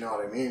today, if you know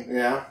what I mean.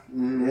 Yeah.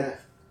 Mm-hmm. Yeah.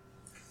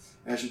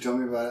 And she told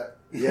me about it.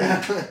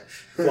 Yeah.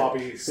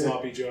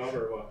 Sloppy job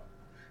or what?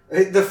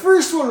 The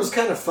first one was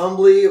kind of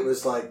fumbly. It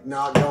was like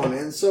not going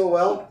in so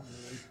well.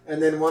 And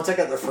then once I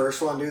got the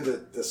first one,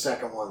 dude, the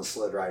second one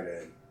slid right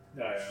in.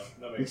 Yeah,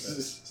 that makes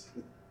sense.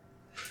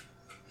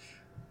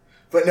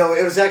 But no,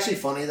 it was actually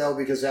funny though,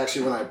 because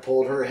actually when I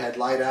pulled her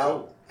headlight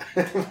out,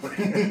 when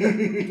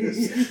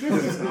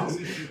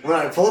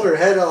I pulled her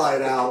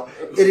headlight out,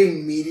 it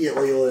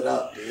immediately lit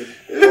up, dude.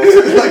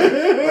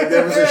 Like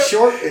there was a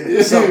short in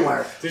it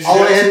somewhere. Did you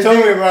guys tell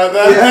me about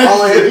that? Yeah,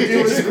 all I had to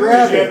do was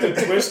grab it. Did you have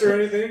to twist or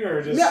anything,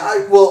 or just? Yeah,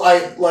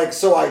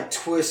 I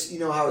twist. You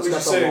know how it's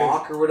got the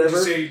lock or whatever.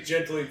 Would you say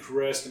gently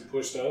caressed and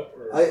pushed up?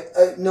 Or? I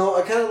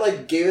kind of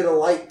like gave it a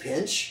light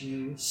pinch,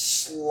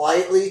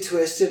 slightly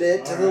twisted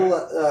it to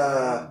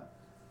the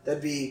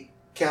that'd be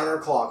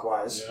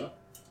counterclockwise. Yeah.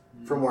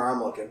 From where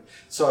I'm looking.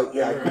 So, I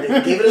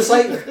gave it a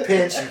slight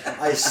pinch.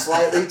 I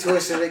slightly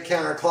twisted it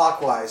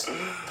counterclockwise,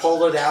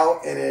 pulled it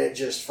out, and it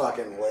just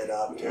fucking lit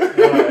up.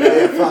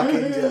 It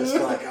fucking just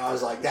like, I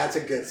was like, that's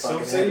a good fucking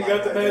Some say you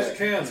got the magic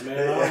hands, man.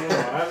 I don't know.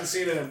 I haven't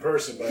seen it in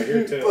person, but I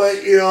hear tales. But,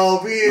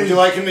 would you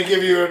like him to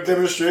give you a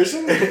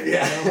demonstration?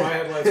 Yeah. My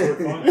headlights work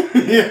fine.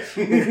 Yeah.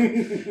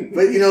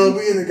 But,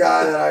 being the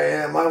guy that I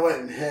am, I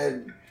went and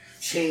had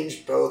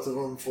changed both of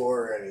them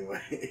for her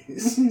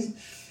anyways.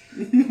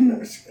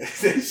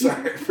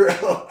 Sorry,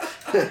 bro.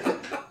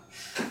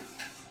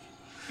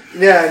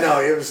 Yeah,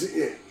 no, it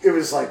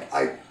was like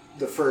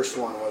the first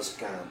one was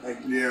kind of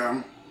like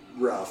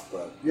rough,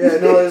 but yeah,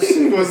 no,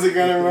 it was it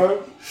kind of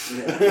rough?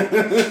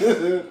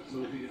 Yeah.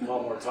 A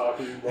lot more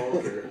talking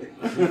involved.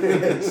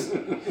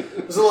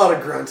 There's a lot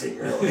of grunting,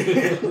 really.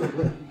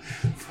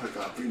 Fuck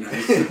off, be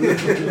nice.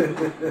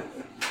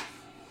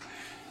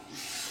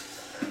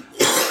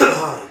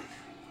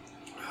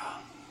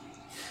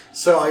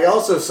 So I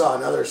also saw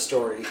another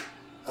story,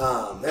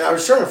 and I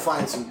was trying to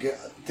find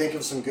think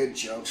of some good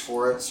jokes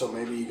for it. So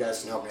maybe you guys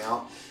can help me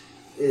out.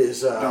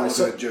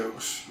 Good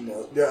jokes.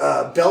 No,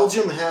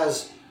 Belgium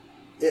has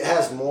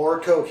more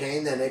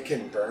cocaine than it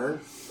can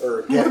burn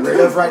or get rid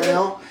of right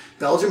now.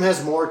 Belgium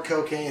has more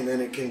cocaine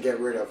than it can get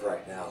rid of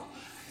right now.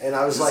 And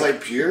I was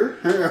like pure?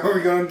 Are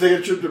we going to take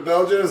a trip to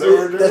Belgium? Is that what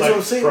we're doing? That's what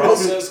I'm saying.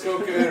 Processed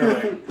cocaine,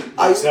 or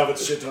just have a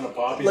shit ton of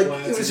poppy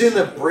plants? It was in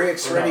the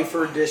bricks ready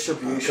for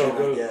distribution,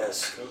 I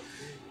guess.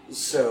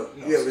 So,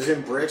 it was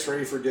in bricks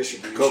ready for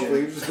distribution. Coke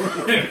leaves.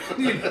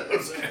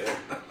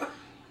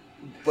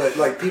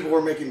 But, people were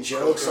making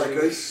jokes,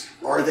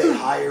 are they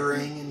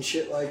hiring and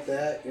shit like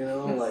that,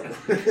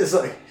 it's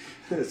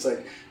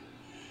like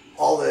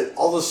all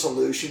the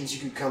solutions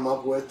you could come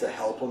up with to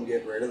help them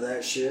get rid of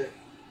that shit.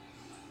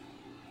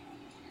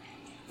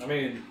 I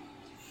mean,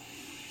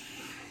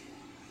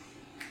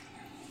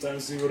 time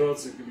to see what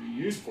else it could be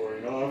used for,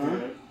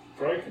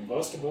 probably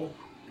combustible,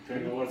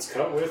 depending on what it's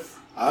cut with.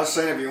 I was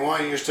saying, if you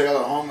want, you just take all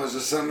the homeless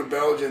and send them to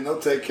Belgium. They'll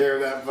take care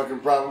of that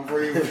fucking problem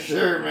for you for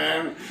sure,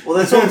 man. Well,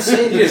 that's what I'm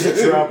saying. You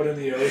just drop it in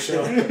the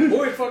ocean.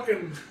 Boy,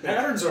 fucking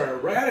patterns are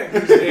erratic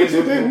these days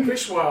with the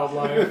fish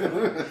wildlife.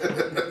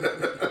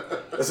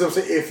 That's what I'm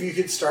saying. If you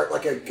could start a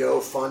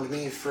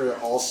GoFundMe for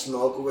I'll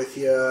smoke with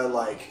you,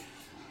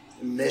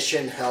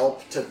 mission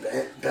help to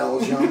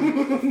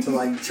Belgium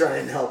to try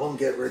and help them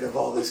get rid of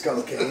all this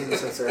cocaine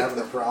since they're having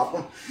a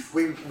problem.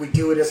 We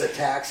do it as a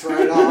tax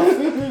write-off,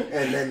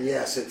 and then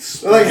it's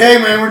hey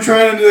man, we're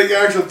trying to do the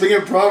actual thing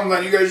of problem,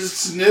 that you guys just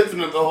sniffing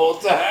it the whole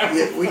time.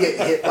 Yeah, we get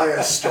hit by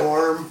a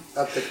storm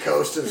up the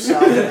coast of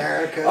South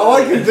America. All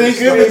I can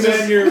think of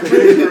is your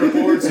radio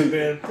reports have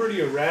been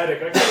pretty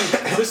erratic.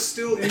 Is this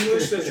still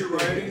English that you're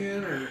writing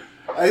in, or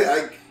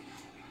I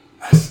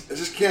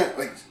just can't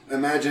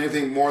imagine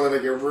anything more than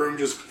a room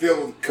just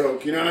filled with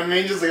coke. You know what I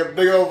mean? Just a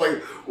big old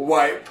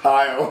white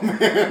pile,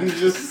 man.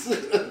 Just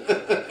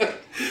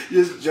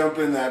jump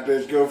in that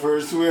bitch, go for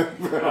a swim,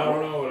 bro. I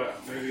don't know.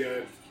 Maybe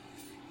I'd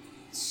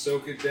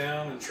soak it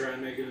down and try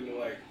and make it into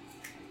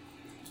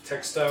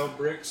textile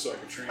bricks so I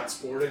could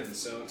transport it and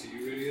sell it to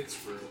you idiots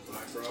for a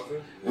high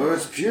profit. Well,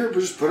 it's pure, but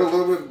just put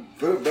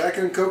it back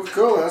in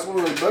Coca-Cola. That's one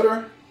of the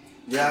better.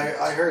 Yeah,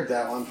 I heard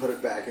that one. Put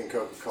it back in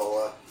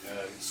Coca-Cola.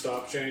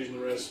 Stop changing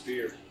the recipe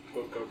or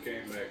put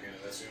cocaine back in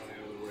it. That's the only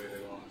other way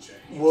they want to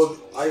change it. Well,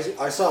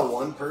 I saw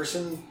one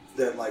person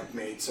that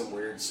made some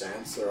weird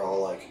sense. They're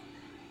all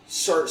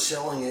start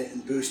selling it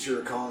and boost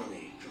your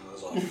economy. And I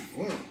was like,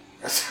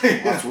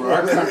 that's what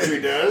our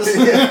country does.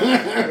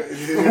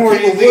 People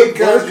would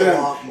work a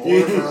lot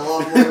more for a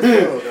lot more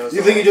food.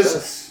 You think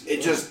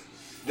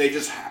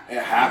it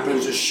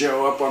happens to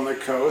show up on the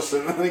coast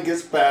and then it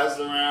gets passed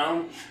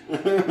around?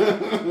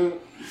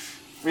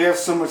 We have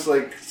so much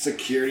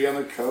security on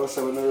the coast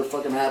that would never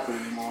fucking happen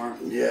anymore.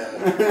 Yeah.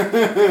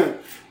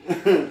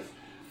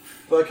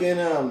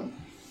 Fucking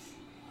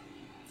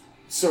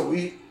so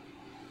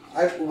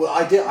I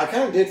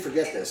kind of did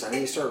forget this. I need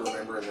to start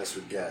remembering this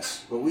with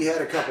guests. But we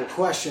had a couple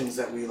questions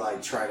that we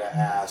try to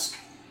ask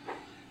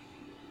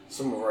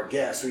some of our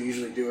guests. We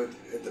usually do it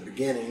at the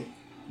beginning,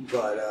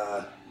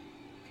 but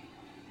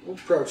we're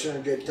approaching a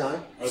good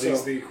time. Are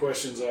these the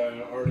questions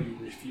I already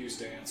refused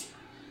to answer?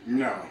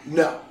 No.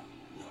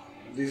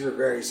 These are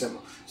very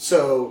simple.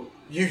 So,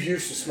 you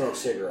used to smoke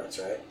cigarettes,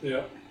 right?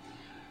 Yeah.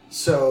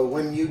 So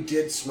when you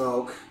did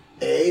smoke,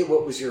 A,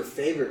 what was your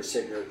favorite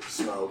cigarette to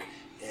smoke?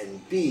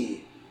 And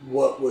B,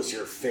 what was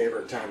your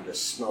favorite time to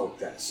smoke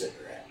that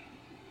cigarette?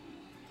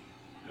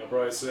 I'll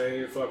probably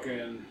say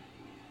fucking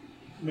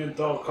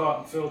menthol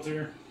cotton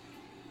filter.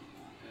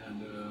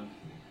 And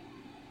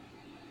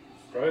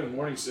probably the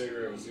morning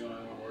cigarette was the only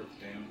one worth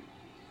the damn.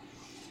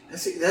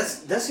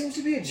 That seems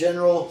to be a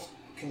general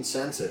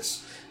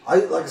consensus.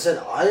 Like I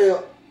said, I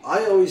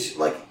always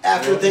like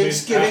after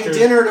Thanksgiving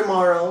dinner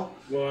tomorrow.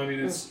 Well, I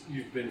mean,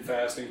 you've been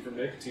fasting from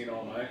nicotine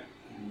all night,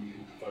 and you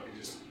fucking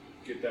just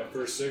get that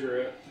first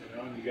cigarette, you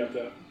know, and you got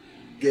that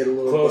get a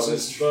little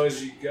closest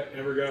buzz you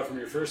ever got from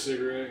your first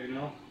cigarette, you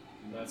know,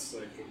 and that's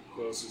like the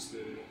closest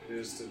it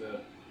is to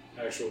the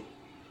actual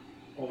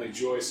only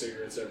joy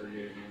cigarettes ever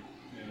gave you,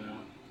 you know.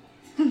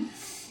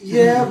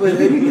 Yeah, but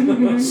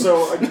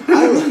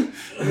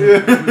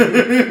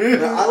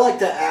I like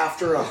the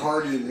after a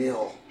hearty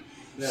meal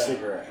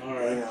cigarette. All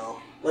right. You know,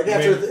 like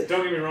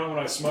don't get me wrong. When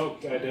I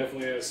smoked, I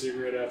definitely had a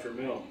cigarette after a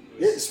meal.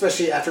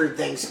 Especially after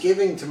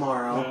Thanksgiving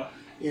tomorrow. Yeah.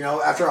 You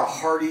know, after a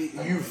hearty,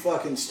 you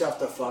fucking stuff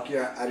the fuck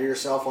out of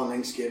yourself on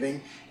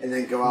Thanksgiving, and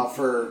then go out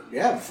for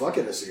a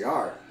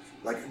cigar.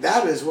 Like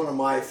that is one of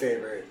my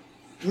favorite.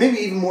 Maybe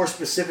even more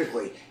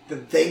specifically, the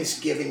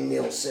Thanksgiving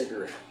meal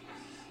cigarette.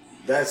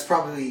 That's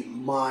probably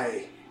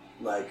my,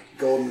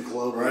 Golden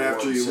Globe. Right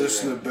after you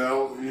listen to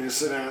Belt, you just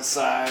sit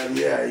outside.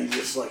 Yeah, you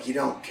just, you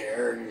don't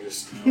care, and you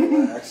just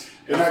relax.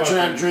 You're not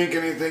trying to drink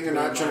anything, you're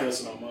not trying to...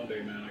 listen on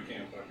Monday, man. I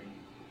can't fucking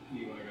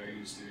eat like I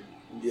used to.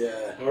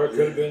 Yeah. Or it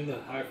could have been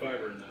the high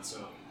fiber in that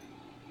stuff.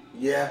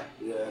 Yeah,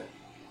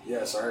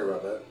 sorry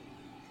about that.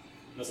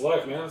 That's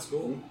life, man. That's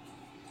cool.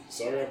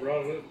 Sorry I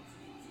brought it up.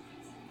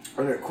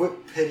 I'm going to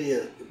quit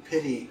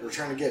pity, or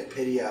trying to get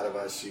pity out of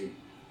us, you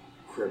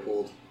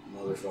crippled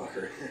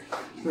motherfucker.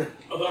 I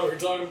thought we were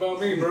talking about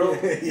me, bro.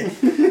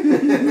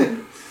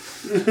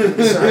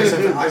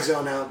 Sorry, I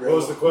zone out, bro. What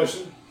was the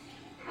question?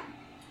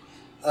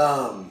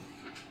 How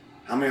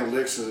many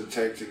licks does it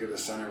take to get the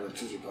center of a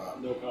Tootsie Pop?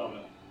 No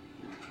comment.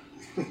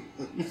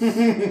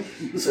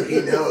 So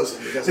he knows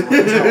and he doesn't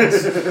want to tell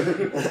us.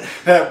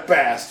 That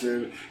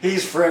bastard.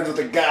 He's friends with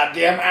the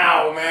goddamn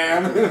owl,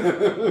 man.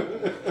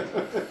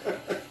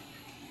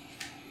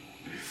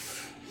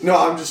 No,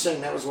 I'm just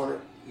saying that was one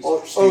of...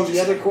 Oh, the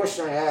other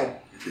question I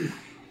had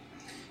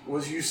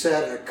was you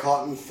said a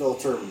cotton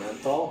filter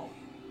menthol?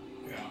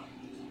 Yeah.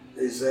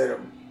 Is that a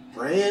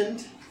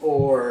brand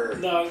or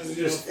no, it's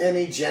just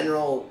any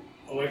general...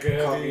 Like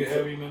a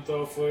heavy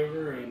menthol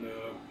flavor and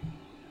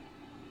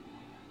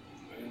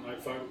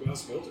like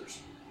fiberglass filters.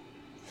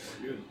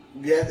 They're good.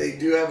 Yeah, they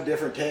do have a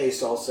different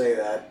taste, I'll say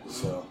that.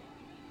 So.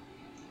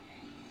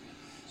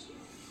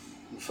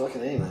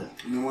 Fucking A, man.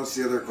 And then what's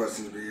the other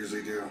questions we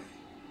usually do?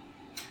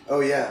 Oh,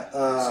 yeah.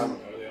 Are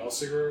they all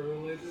cigarette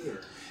related?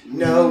 Or?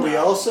 No, we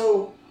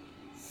also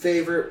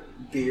favorite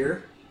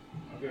beer.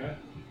 Okay.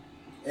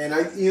 And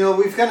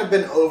we've kind of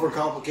been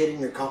overcomplicating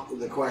the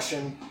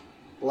question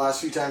the last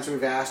few times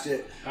we've asked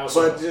it. How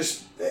so? But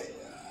just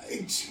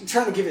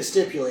trying to give it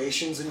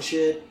stipulations and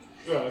shit.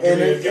 Yeah, give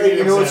me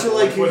an example.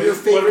 Like your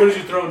favorite... What did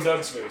you throw in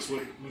Doug's face?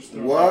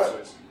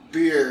 What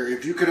beer,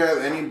 if you could have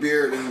any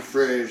beer in the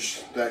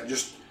fridge that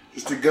just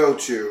to go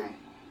to,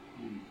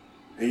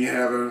 and you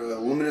have a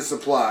limited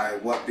supply,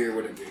 what beer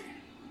would it be?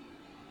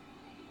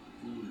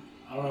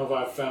 I don't know if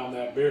I found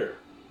that beer.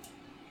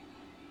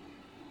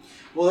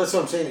 Well, that's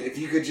what I'm saying. If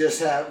you could just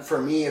have, for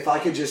me, if I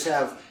could just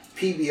have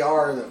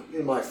PBR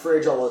in my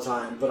fridge all the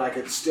time, but I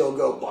could still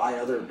go buy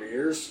other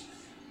beers,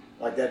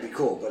 that'd be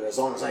cool. But as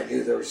long as I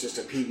knew there was just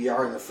a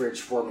PBR in the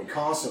fridge for me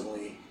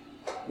constantly,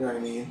 you know what I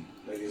mean?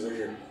 I could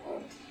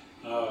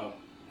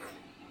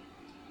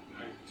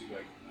do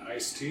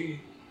iced tea.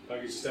 If I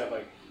could just have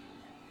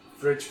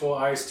fridge full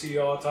of iced tea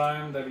all the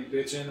time, that'd be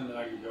bitching, and then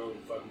I could go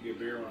fucking get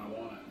beer when I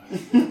want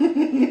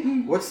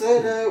it. What's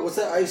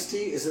that iced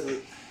tea? Is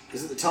it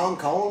the Tom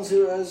Collins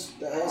that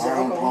has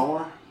Arnold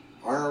alcohol?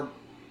 Palmer?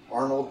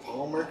 Arnold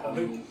Palmer? I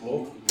think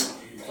both of them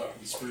you can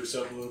fucking spruce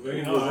up a little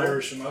bit.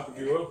 Irish them up if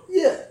you will.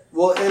 Yeah.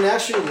 Well, and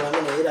actually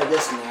lemonade, I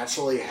guess,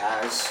 naturally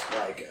has,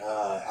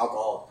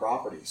 alcoholic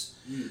properties.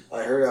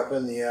 I heard up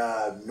in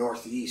the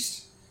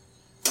Northeast.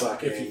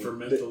 If you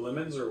ferment the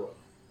lemons or what?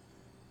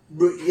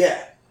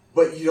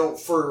 But you don't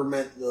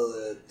ferment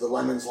the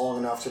lemons long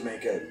enough to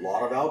make a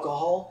lot of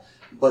alcohol,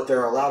 but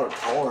they're allowed a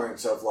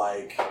tolerance of,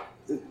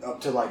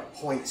 up to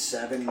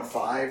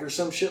 0.75 or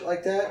some shit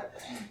like that.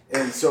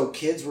 And so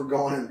kids were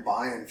going and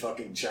buying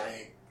fucking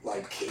giant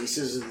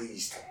cases of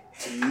these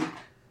tea,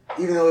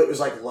 even though it was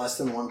less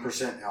than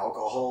 1%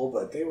 alcohol,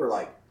 but they were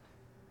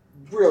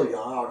really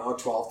young, I don't know,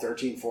 12,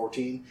 13,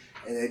 14,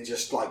 and they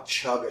just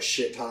chug a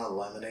shit ton of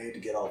lemonade to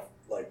get off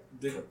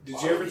Did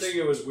you ever think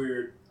it was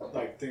weird,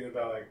 thinking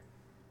about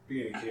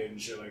being a kid and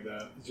shit like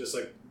that? Just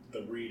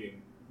the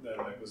reading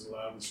that was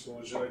allowed in school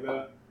and shit like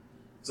that?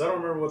 Because I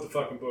don't remember what the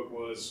fucking book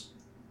was.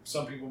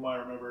 Some people might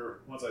remember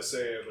once I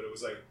say it, but it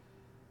was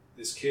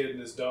this kid and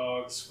his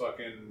dogs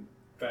fucking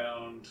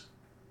found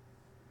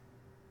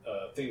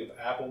thing of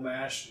apple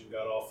mash and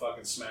got all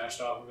fucking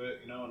smashed off of it,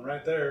 you know. And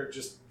right there,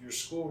 just your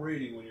school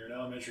reading when you're in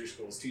elementary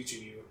school is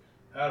teaching you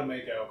how to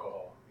make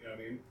alcohol. You know what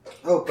I mean?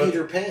 Oh,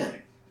 Peter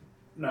Pan.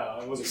 No,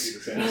 it wasn't Peter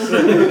Pan.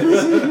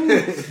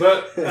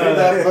 But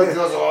that book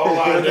goes a whole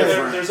lot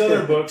different. There's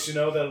other books, you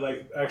know, that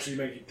like actually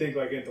make you think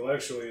like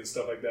intellectually and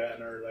stuff like that,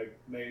 and are like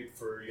made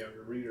for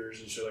younger readers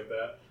and shit like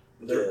that.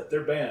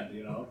 They're banned,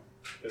 you know,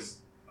 because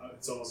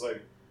it's almost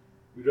like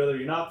we'd rather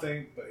you not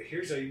think, but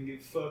here's how you can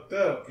get fucked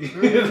up.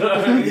 You know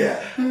what I mean?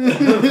 Yeah.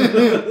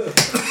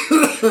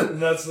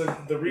 And that's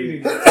the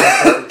reading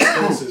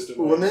school system.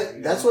 Well,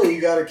 that's why you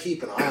got to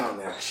keep an eye on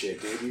that shit,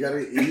 dude. You got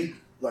to eat.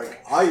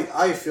 Like,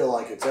 I feel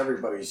like it's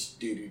everybody's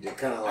duty to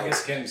kind of like... I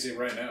guess can't even see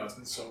right now. It's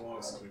been so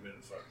long since we've been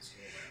in fucking school.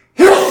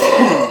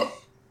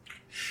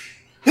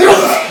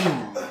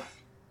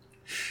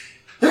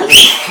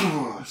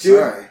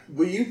 Dude,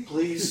 will you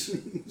please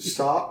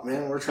stop,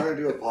 man? We're trying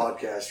to do a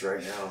podcast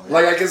right now, man.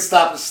 Like, I can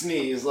stop to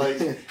sneeze. Like, I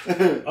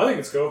think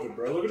it's COVID,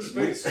 bro. Look at his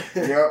face.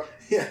 Yep.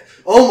 Yeah.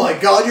 Oh my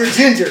God, you're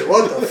ginger.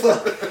 What the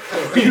fuck?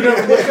 You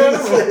never looked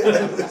at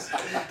him?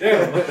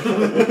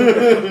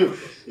 Damn.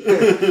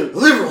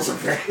 Liberals are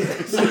bad.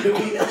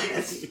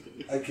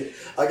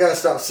 I gotta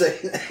stop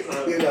saying that.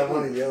 Dude, I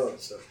want to yell.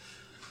 So.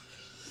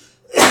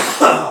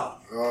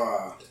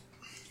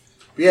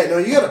 But yeah, no,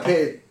 you gotta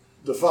pay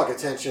the fuck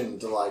attention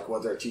to like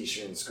what they're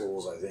teaching in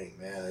schools. I think,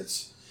 man,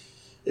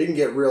 it can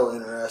get real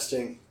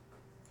interesting.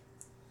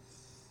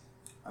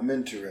 I'm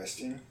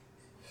interesting.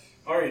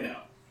 Are you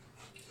now?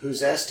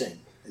 Who's esting,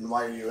 and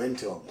why are you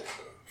into them?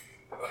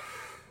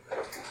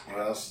 What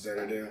else is there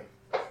to do?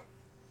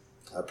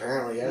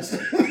 Apparently, esting.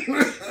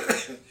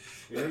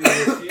 He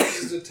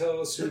refuses to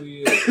tell us who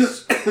he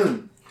is. How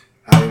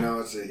do you know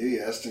it's a he?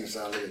 Esting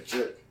sounds like a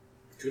chick.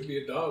 Could be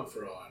a dog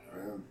for all I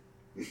know.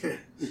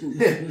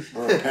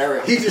 Or a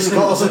parrot. He just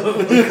calls it.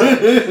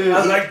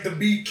 I like the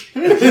beak.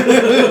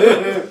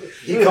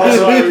 He calls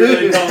it. I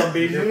really call him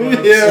Beaker.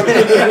 Yeah.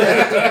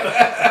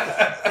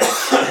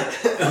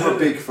 I'm a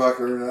big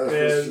fucker.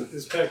 Yeah,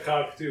 his pet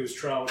cockatoo was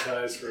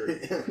traumatized for,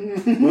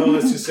 well,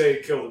 let's just say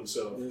he killed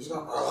himself. Cook!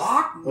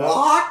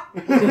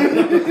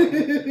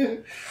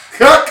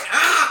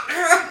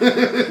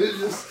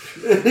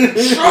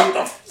 Shut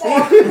the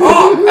fuck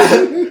up!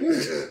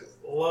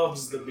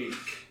 Loves the beak.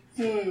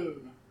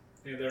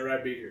 Yeah, they're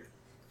right, Beaker.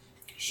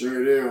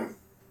 Sure do.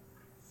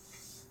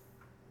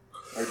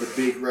 Like the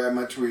beak right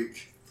my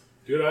tweak.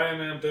 Dude, I am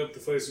amped up to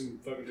play some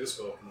fucking disc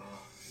golf tomorrow.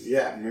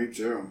 Yeah. Me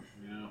too.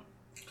 Yeah.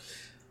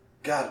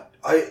 God,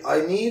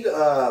 I need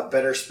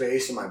better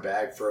space in my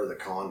bag for the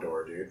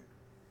Condor, dude.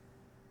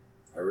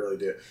 I really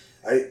do.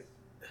 I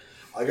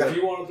got. If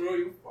you want to throw,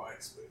 you fly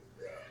space,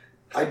 bro.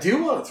 I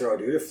do want to throw,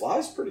 dude. It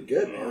flies pretty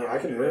good, man. I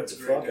can rip the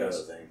fuck out of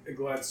the thing. It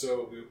glides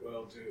so good,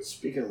 well, too.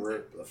 Speaking of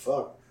rip the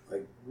fuck,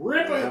 like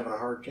Rip I'm it! having a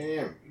hard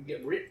time. You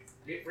get rip.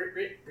 Rip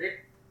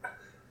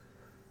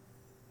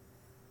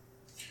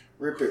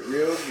it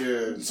real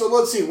good. So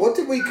let's see, what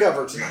did we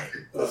cover tonight?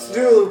 Let's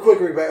do a little quick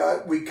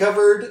recap. We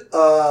covered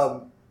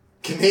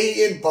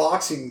Canadian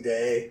Boxing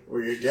Day,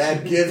 where your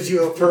dad gives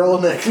you a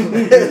pearl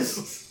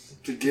necklace.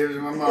 To give to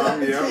my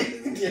mom, yep.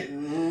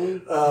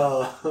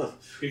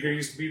 Beaker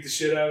used to beat the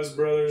shit out of his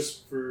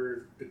brothers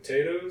for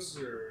potatoes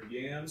or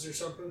yams or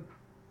something.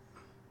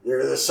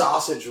 They're the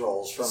sausage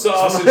rolls from his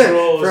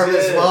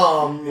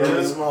mom. Yeah. From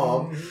his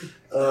mom.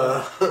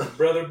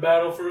 Brother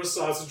battle for a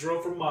sausage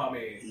roll from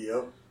mommy.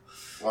 Yep.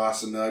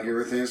 Lost a nug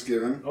every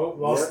Thanksgiving. Oh,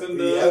 lost the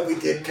nug. Yeah, we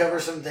did cover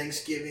some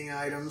Thanksgiving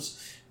items.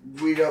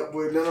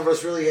 None of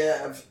us really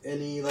have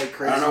any like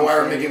crazy. I don't know why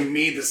we're making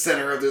me the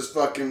center of this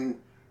fucking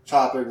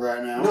topic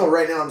right now. No,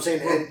 right now I'm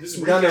saying, Well, and this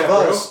is none recap, of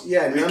us. bro.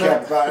 Yeah, none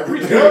Recap of about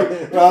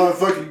everything. All the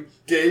fucking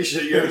gay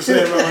shit you ever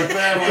said about my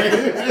family.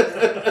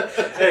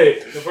 Hey,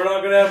 if we're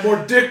not going to have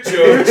more dick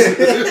jokes,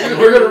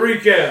 we're going to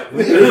recap.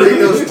 We need to bring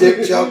those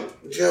dick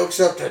jokes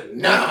up to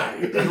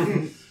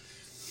 9.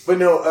 But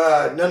no,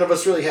 none of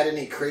us really had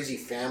any crazy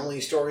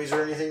family stories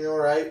or anything, though,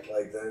 right?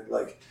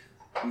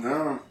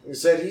 No. We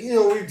said,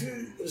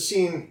 we've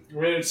seen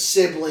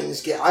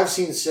siblings get. I've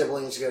seen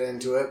siblings get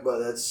into it, but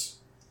that's,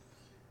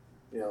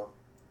 I don't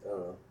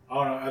know. I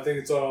don't know. I think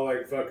it's all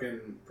like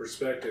fucking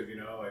perspective,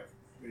 like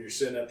when you're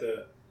sitting at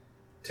the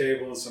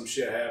table and some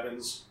shit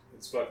happens,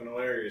 it's fucking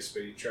hilarious.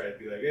 But you try to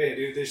be like, hey,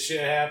 dude, this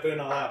shit happened.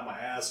 I'll have my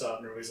ass off.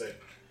 And everybody's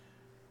like,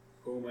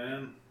 cool,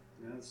 man.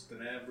 It's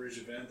an average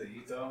event that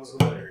you thought was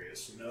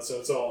hilarious. So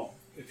it's all,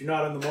 if you're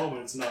not in the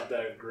moment, it's not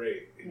that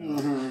great.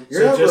 Mm-hmm.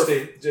 So just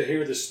to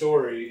hear the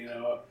story,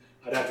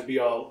 I'd have to be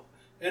all,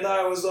 and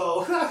I was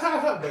all,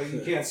 but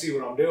you can't see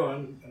what I'm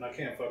doing, and I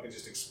can't fucking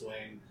just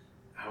explain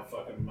how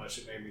fucking much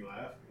it made me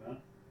laugh,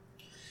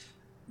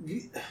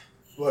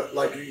 What,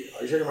 like, are you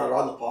talking about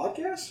on the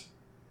podcast?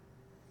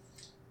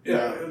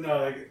 Yeah,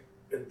 no, like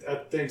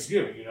at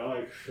Thanksgiving,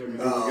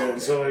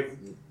 so like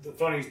the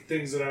funny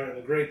things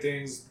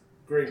the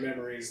great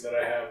memories that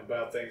I have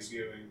about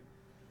Thanksgiving,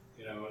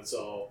 it's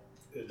all,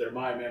 they're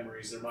my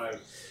memories.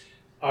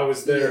 I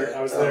was there.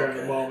 I was there in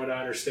the moment.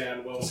 I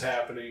understand what was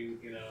happening.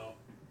 The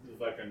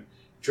fucking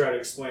try to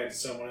explain it to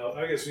someone else.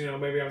 I guess,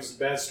 maybe I'm just a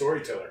bad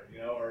storyteller,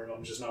 or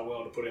I'm just not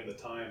willing to put in the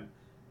time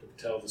to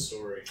tell the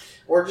story.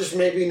 Or just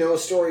maybe no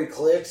story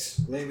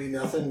clicks. Maybe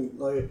nothing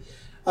like...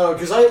 I don't know,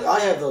 because I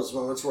have those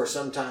moments where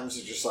sometimes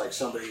it's just like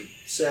somebody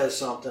says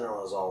something and I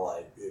was all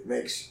like, it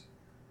makes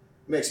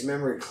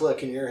memory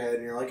click in your head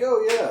and you're like,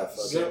 oh yeah,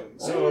 this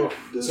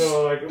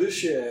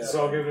shit.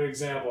 So I'll give an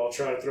example. I'll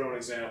try to throw an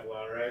example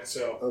out, right?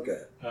 So,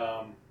 okay.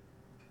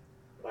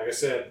 Like I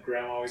said,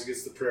 Grandma always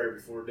gets the prayer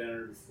before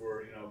dinner,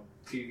 before,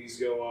 TVs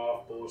go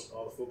off, all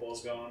the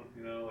football's gone,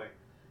 like,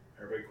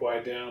 everybody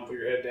quiet down, put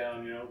your head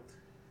down, And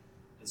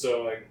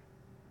so, like,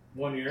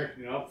 one year,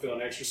 I'm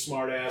feeling extra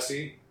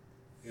smart-assy,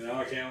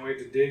 I can't wait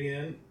to dig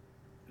in.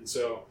 And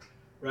so,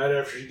 right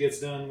after she gets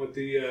done with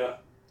the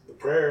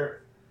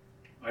prayer,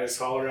 I just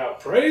holler out,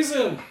 praise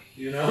him,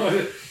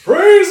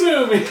 praise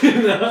him, and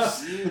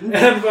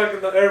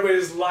fucking everybody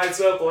just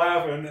lights up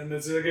laughing, and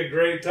it's like a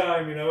great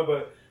time,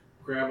 but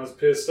Grandma's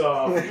pissed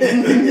off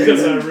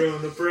because I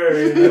ruined the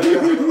prayer, and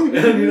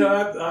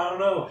I don't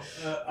know.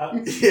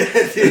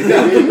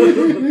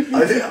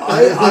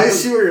 I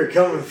see where you're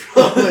coming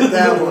from with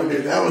that one,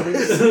 dude. That was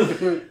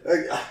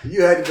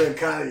you had to been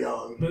kind of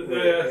young. But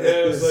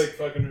it was like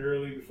fucking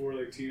early before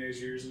like teenage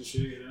years and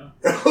shit,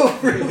 Oh,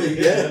 really?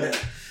 Yeah.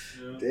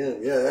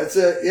 Damn. Yeah, that's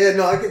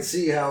no, I can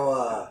see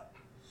how.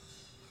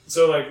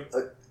 So like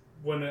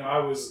when I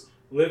was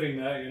living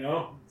that, I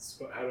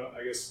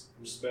guess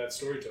I'm just a bad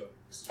storyteller.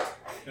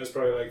 It was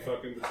probably like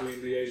fucking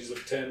between the ages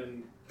of 10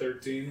 and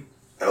 13.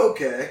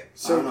 Okay.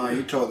 So I don't know,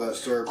 you told that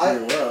story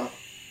pretty well.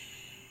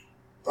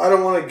 I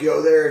don't want to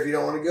go there if you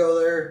don't want to go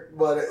there,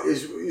 but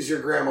is your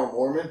grandma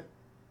Mormon?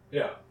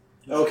 Yeah.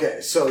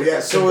 Okay, so yeah,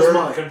 so is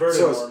mine. Converted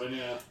Mormon,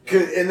 yeah.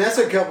 And that's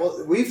a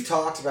couple, we've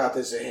talked about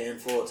this a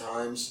handful of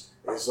times,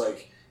 is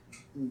like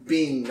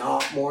being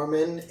not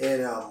Mormon in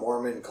a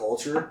Mormon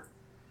culture.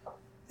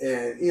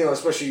 And,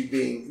 especially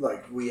being,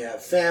 like, we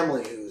have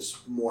family who's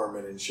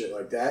Mormon and shit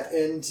like that.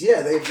 And,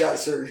 yeah, they've got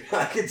certain...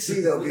 I could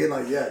see them being,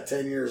 like,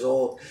 10 years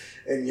old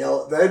and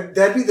yell...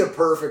 That'd be the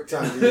perfect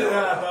time to yell.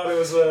 I thought it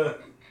was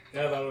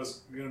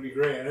going to be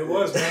great. And it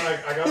was, man.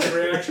 I got the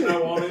reaction I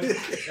wanted.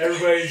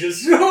 Everybody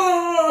just...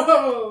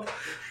 Oh!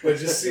 But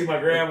just see my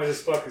grandma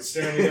just fucking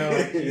staring me down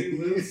like,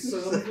 you little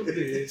son of a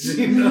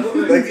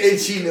bitch. Like, and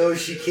she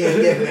knows she can't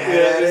get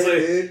mad at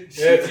it, dude.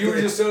 Yeah, if you were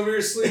just over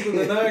here sleeping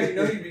the night,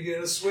 you'd be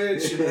getting a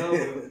switch,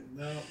 But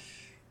no.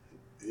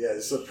 Yeah,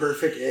 it's the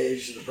perfect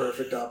age, the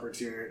perfect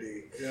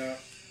opportunity. Yeah.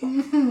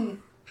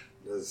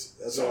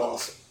 That's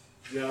awesome.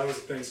 Yeah, that was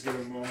a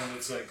Thanksgiving moment.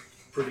 It's like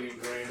pretty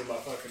ingrained in my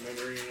fucking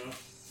memory,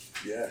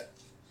 Yeah.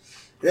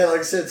 Yeah, like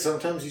I said,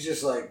 sometimes you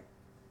just like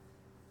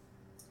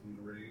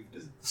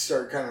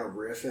start kind of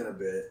riffing a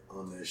bit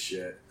on this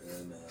shit.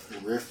 And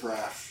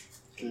riff-raff.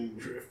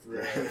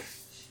 Riff-raff.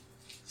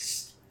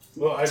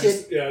 Well, I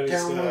just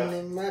down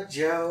in my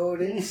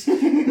Jordans.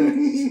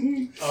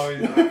 Oh,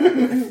 yeah,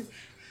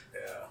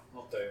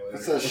 I'll tell you later.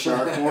 That's a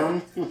shark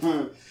one.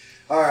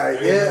 All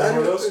right, yeah.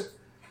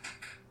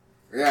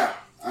 Yeah,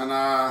 and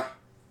I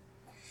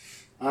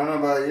don't know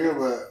about you,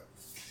 but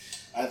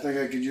I think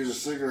I could use a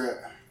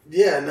cigarette.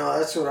 Yeah, no,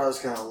 that's what I was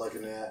kind of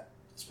looking at.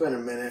 It's been a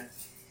minute,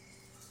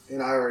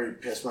 and I already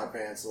pissed my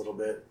pants a little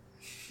bit.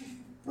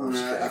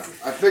 I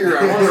figure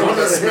I wonder what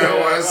the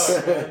smell was.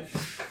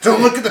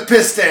 Don't look at the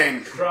piss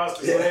stain. Crossed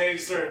his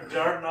legs, started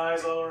darting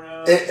eyes all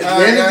around. At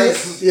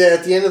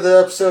the end of the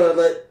episode,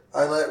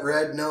 I let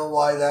Red know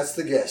why that's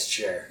the guest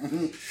chair.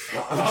 I'm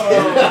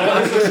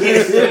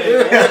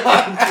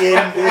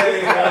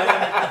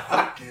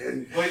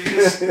kidding. Well, do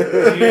you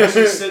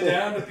actually sit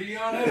down to pee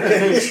on it, or do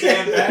you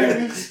stand back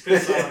and just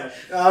piss on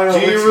it? Do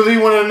you really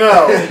want to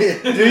know?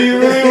 Do you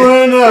really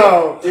want to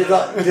know? Did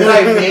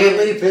I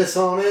mainly piss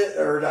on it,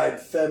 or did I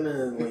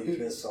femininely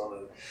piss on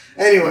it?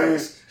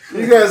 Anyways.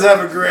 You guys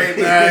have a great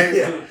night.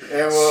 Yeah.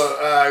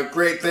 And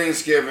great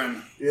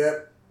Thanksgiving.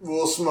 Yep.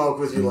 We'll smoke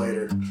with you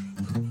later.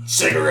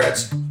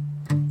 Cigarettes.